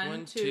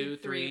 One, two,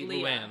 three.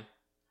 Luann.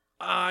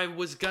 I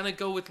was gonna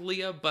go with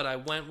Leah, but I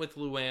went with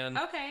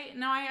Luann. Okay.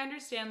 No, I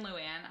understand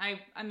Luann.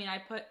 I mean, I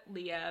put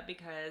Leah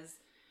because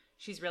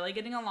she's really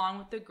getting along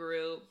with the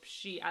group.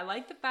 I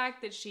like the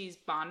fact that she's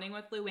bonding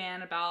with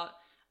Luann about,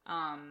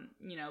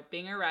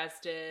 being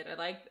arrested.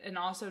 And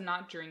also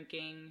not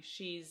drinking.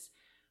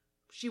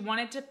 She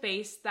wanted to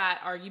face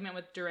that argument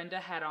with Dorinda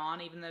head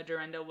on, even though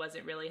Dorinda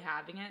wasn't really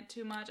having it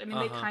too much. I mean,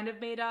 they kind of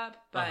made up,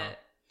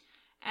 but,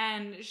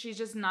 and she's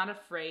just not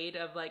afraid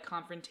of, like,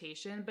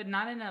 confrontation, but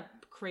not in a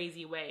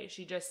crazy way.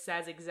 She just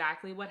says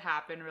exactly what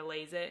happened,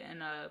 relays it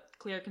in a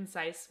clear,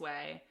 concise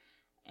way.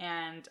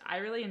 And I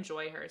really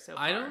enjoy her so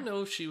far. I don't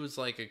know if she was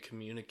like a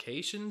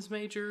communications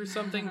major or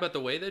something, but the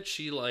way that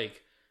she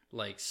like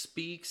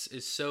speaks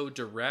is so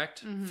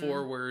direct,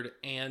 forward,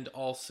 and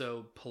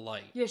also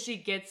polite. Yeah, she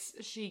gets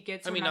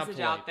her message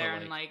out there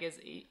and like is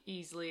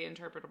easily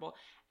interpretable.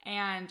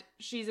 And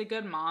she's a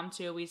good mom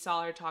too. We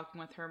saw her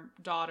talking with her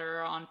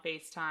daughter on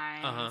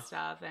FaceTime and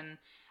stuff, and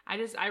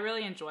I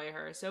really enjoy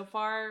her so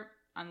far.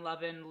 I'm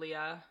loving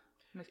Leah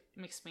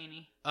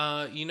McSweeney.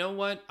 You know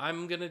what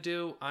I'm gonna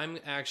do? I'm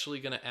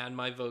actually gonna add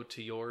my vote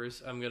to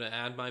yours. I'm gonna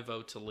add my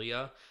vote to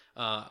Leah.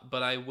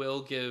 But I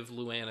will give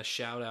Luann a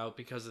shout out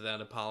because of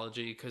that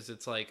apology. Because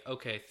it's like,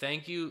 okay,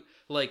 thank you.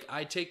 Like,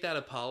 I take that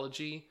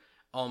apology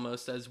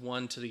almost as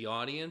one to the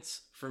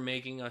audience for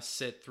making us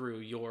sit through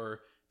your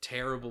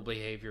terrible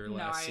behavior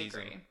last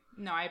season. Agree.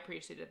 No, I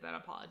appreciated that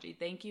apology.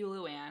 Thank you,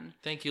 Luann.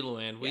 Thank you,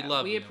 Luann. We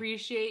love you. We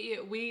appreciate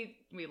you. We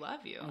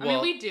love you. I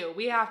mean, we do.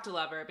 We have to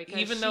love her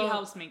because she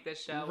helps make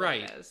this show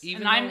right. What it is.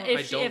 Even and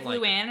if like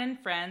Luann and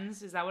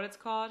Friends, is that what it's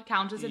called?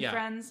 Countess and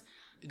Friends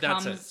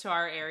comes to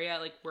our area,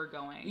 like, we're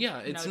going. Yeah,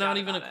 it's not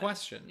even a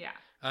question.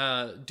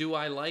 Yeah. Do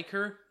I like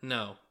her?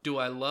 No. Do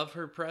I love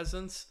her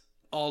presence?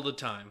 All the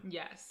time.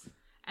 Yes.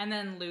 And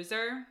then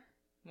loser.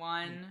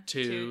 1,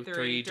 2,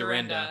 3,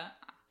 Dorinda.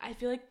 I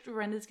feel like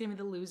Dorinda's gonna be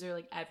the loser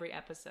like every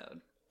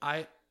episode.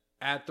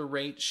 At the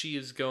rate she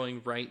is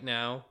going right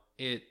now,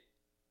 it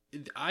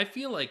I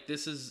feel like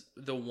this is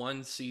the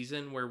one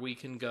season where we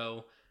can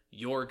go,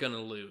 you're going to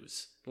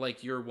lose.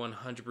 Like, you're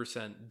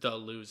 100% the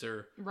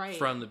loser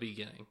from the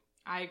beginning.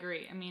 I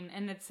agree. I mean,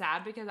 and it's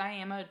sad because I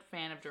am a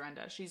fan of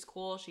Dorinda. She's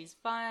cool. She's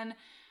fun.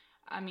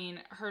 I mean,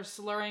 her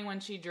slurring when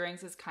she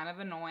drinks is kind of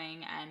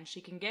annoying, and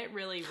she can get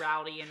really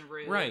rowdy and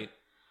rude. Right.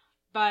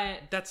 But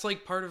that's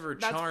like part of her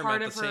charm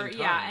at the same time.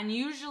 Yeah, and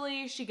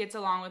usually she gets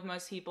along with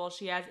most people.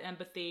 She has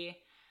empathy.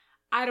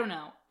 I don't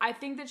know. I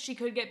think that she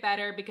could get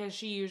better because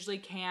she usually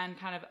can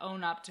kind of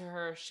own up to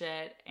her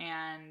shit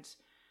and,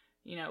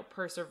 you know,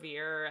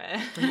 persevere.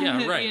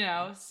 Yeah, right. You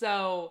know,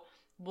 so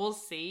we'll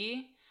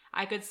see.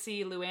 I could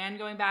see Luann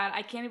going bad.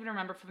 I can't even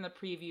remember from the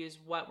previews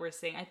what we're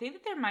seeing. I think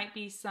that there might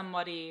be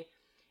somebody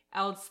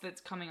else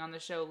that's coming on the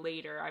show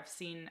later. I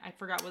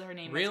forgot what her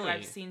name is, but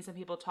I've seen some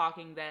people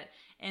talking that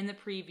in the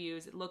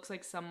previews, it looks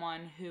like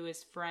someone who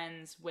is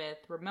friends with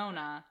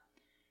Ramona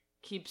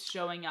keeps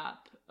showing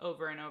up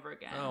over and over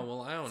again. Oh,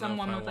 well, I don't know.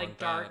 Someone with like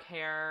dark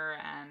hair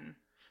and...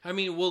 I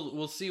mean,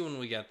 we'll see when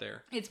we get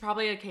there. It's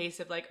probably a case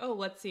of like, oh,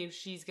 let's see if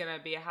she's going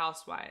to be a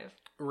housewife.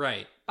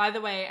 Right. By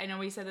the way, I know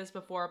we said this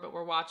before, but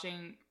we're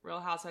watching Real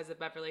Housewives of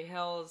Beverly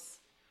Hills.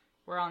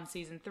 We're on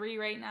season 3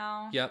 right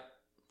now. Yep.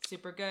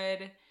 Super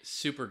good.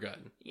 Super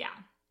good. Yeah.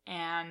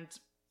 And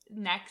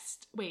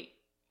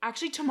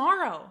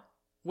tomorrow.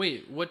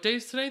 Wait, what day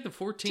is today? The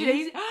 14th?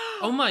 Today's...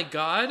 Oh my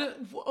god.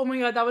 Oh my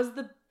god, that was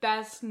the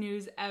best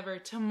news ever.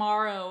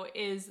 Tomorrow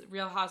is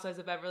Real Housewives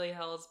of Beverly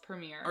Hills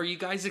premiere. Are you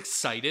guys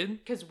excited?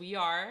 Because we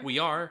are. We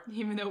are.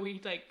 Even though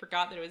we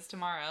forgot that it was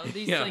tomorrow.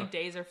 These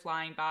days are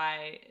flying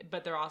by,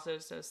 but they're also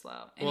so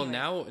slow. Anyways.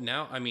 Well,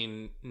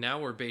 now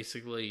we're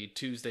basically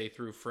Tuesday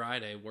through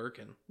Friday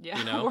working. Yeah,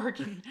 you know?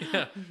 working.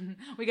 Yeah.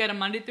 We got a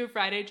Monday through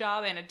Friday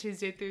job and a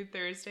Tuesday through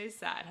Thursday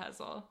side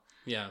hustle.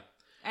 Yeah.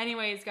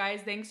 Anyways,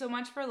 guys, thanks so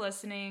much for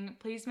listening.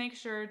 Please make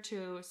sure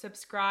to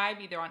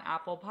subscribe either on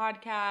Apple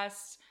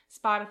Podcasts,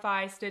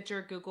 Spotify,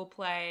 Stitcher, Google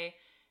Play.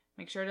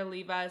 Make sure to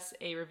leave us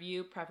a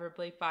review,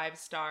 preferably 5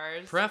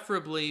 stars.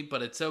 Preferably,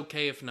 but it's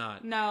okay if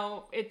not.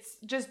 No, it's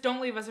just don't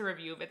leave us a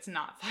review if it's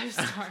not 5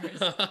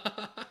 stars.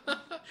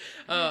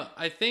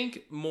 I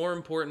think more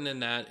important than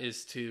that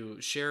is to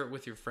share it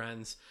with your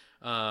friends.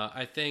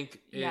 I think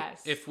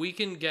if we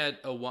can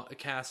get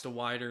cast a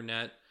wider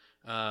net,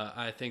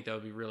 I think that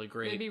would be really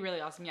great. It'd be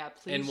really awesome. Yeah,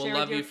 please and we'll share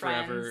love with your you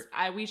friends.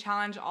 forever. We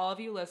challenge all of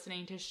you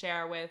listening to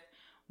share with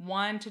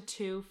 1 to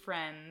 2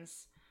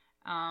 friends.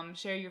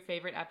 Share your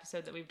favorite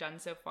episode that we've done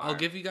so far. I'll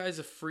give you guys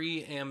a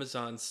free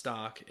Amazon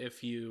stock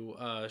if you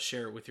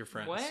share it with your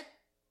friends. What?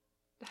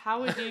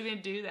 How would you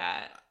even do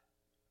that?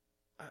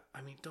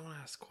 I mean, don't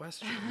ask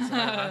questions.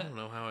 I don't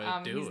know how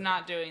I do it. He's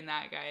not doing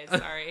that, guys.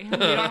 Sorry. We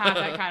don't have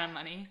that kind of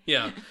money.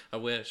 Yeah, I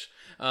wish.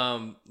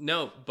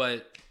 No,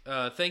 but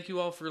thank you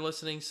all for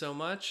listening so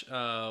much.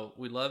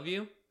 We love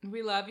you.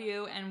 We love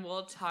you, and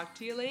we'll talk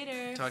to you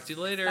later. Talk to you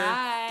later.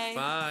 Bye.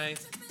 Bye.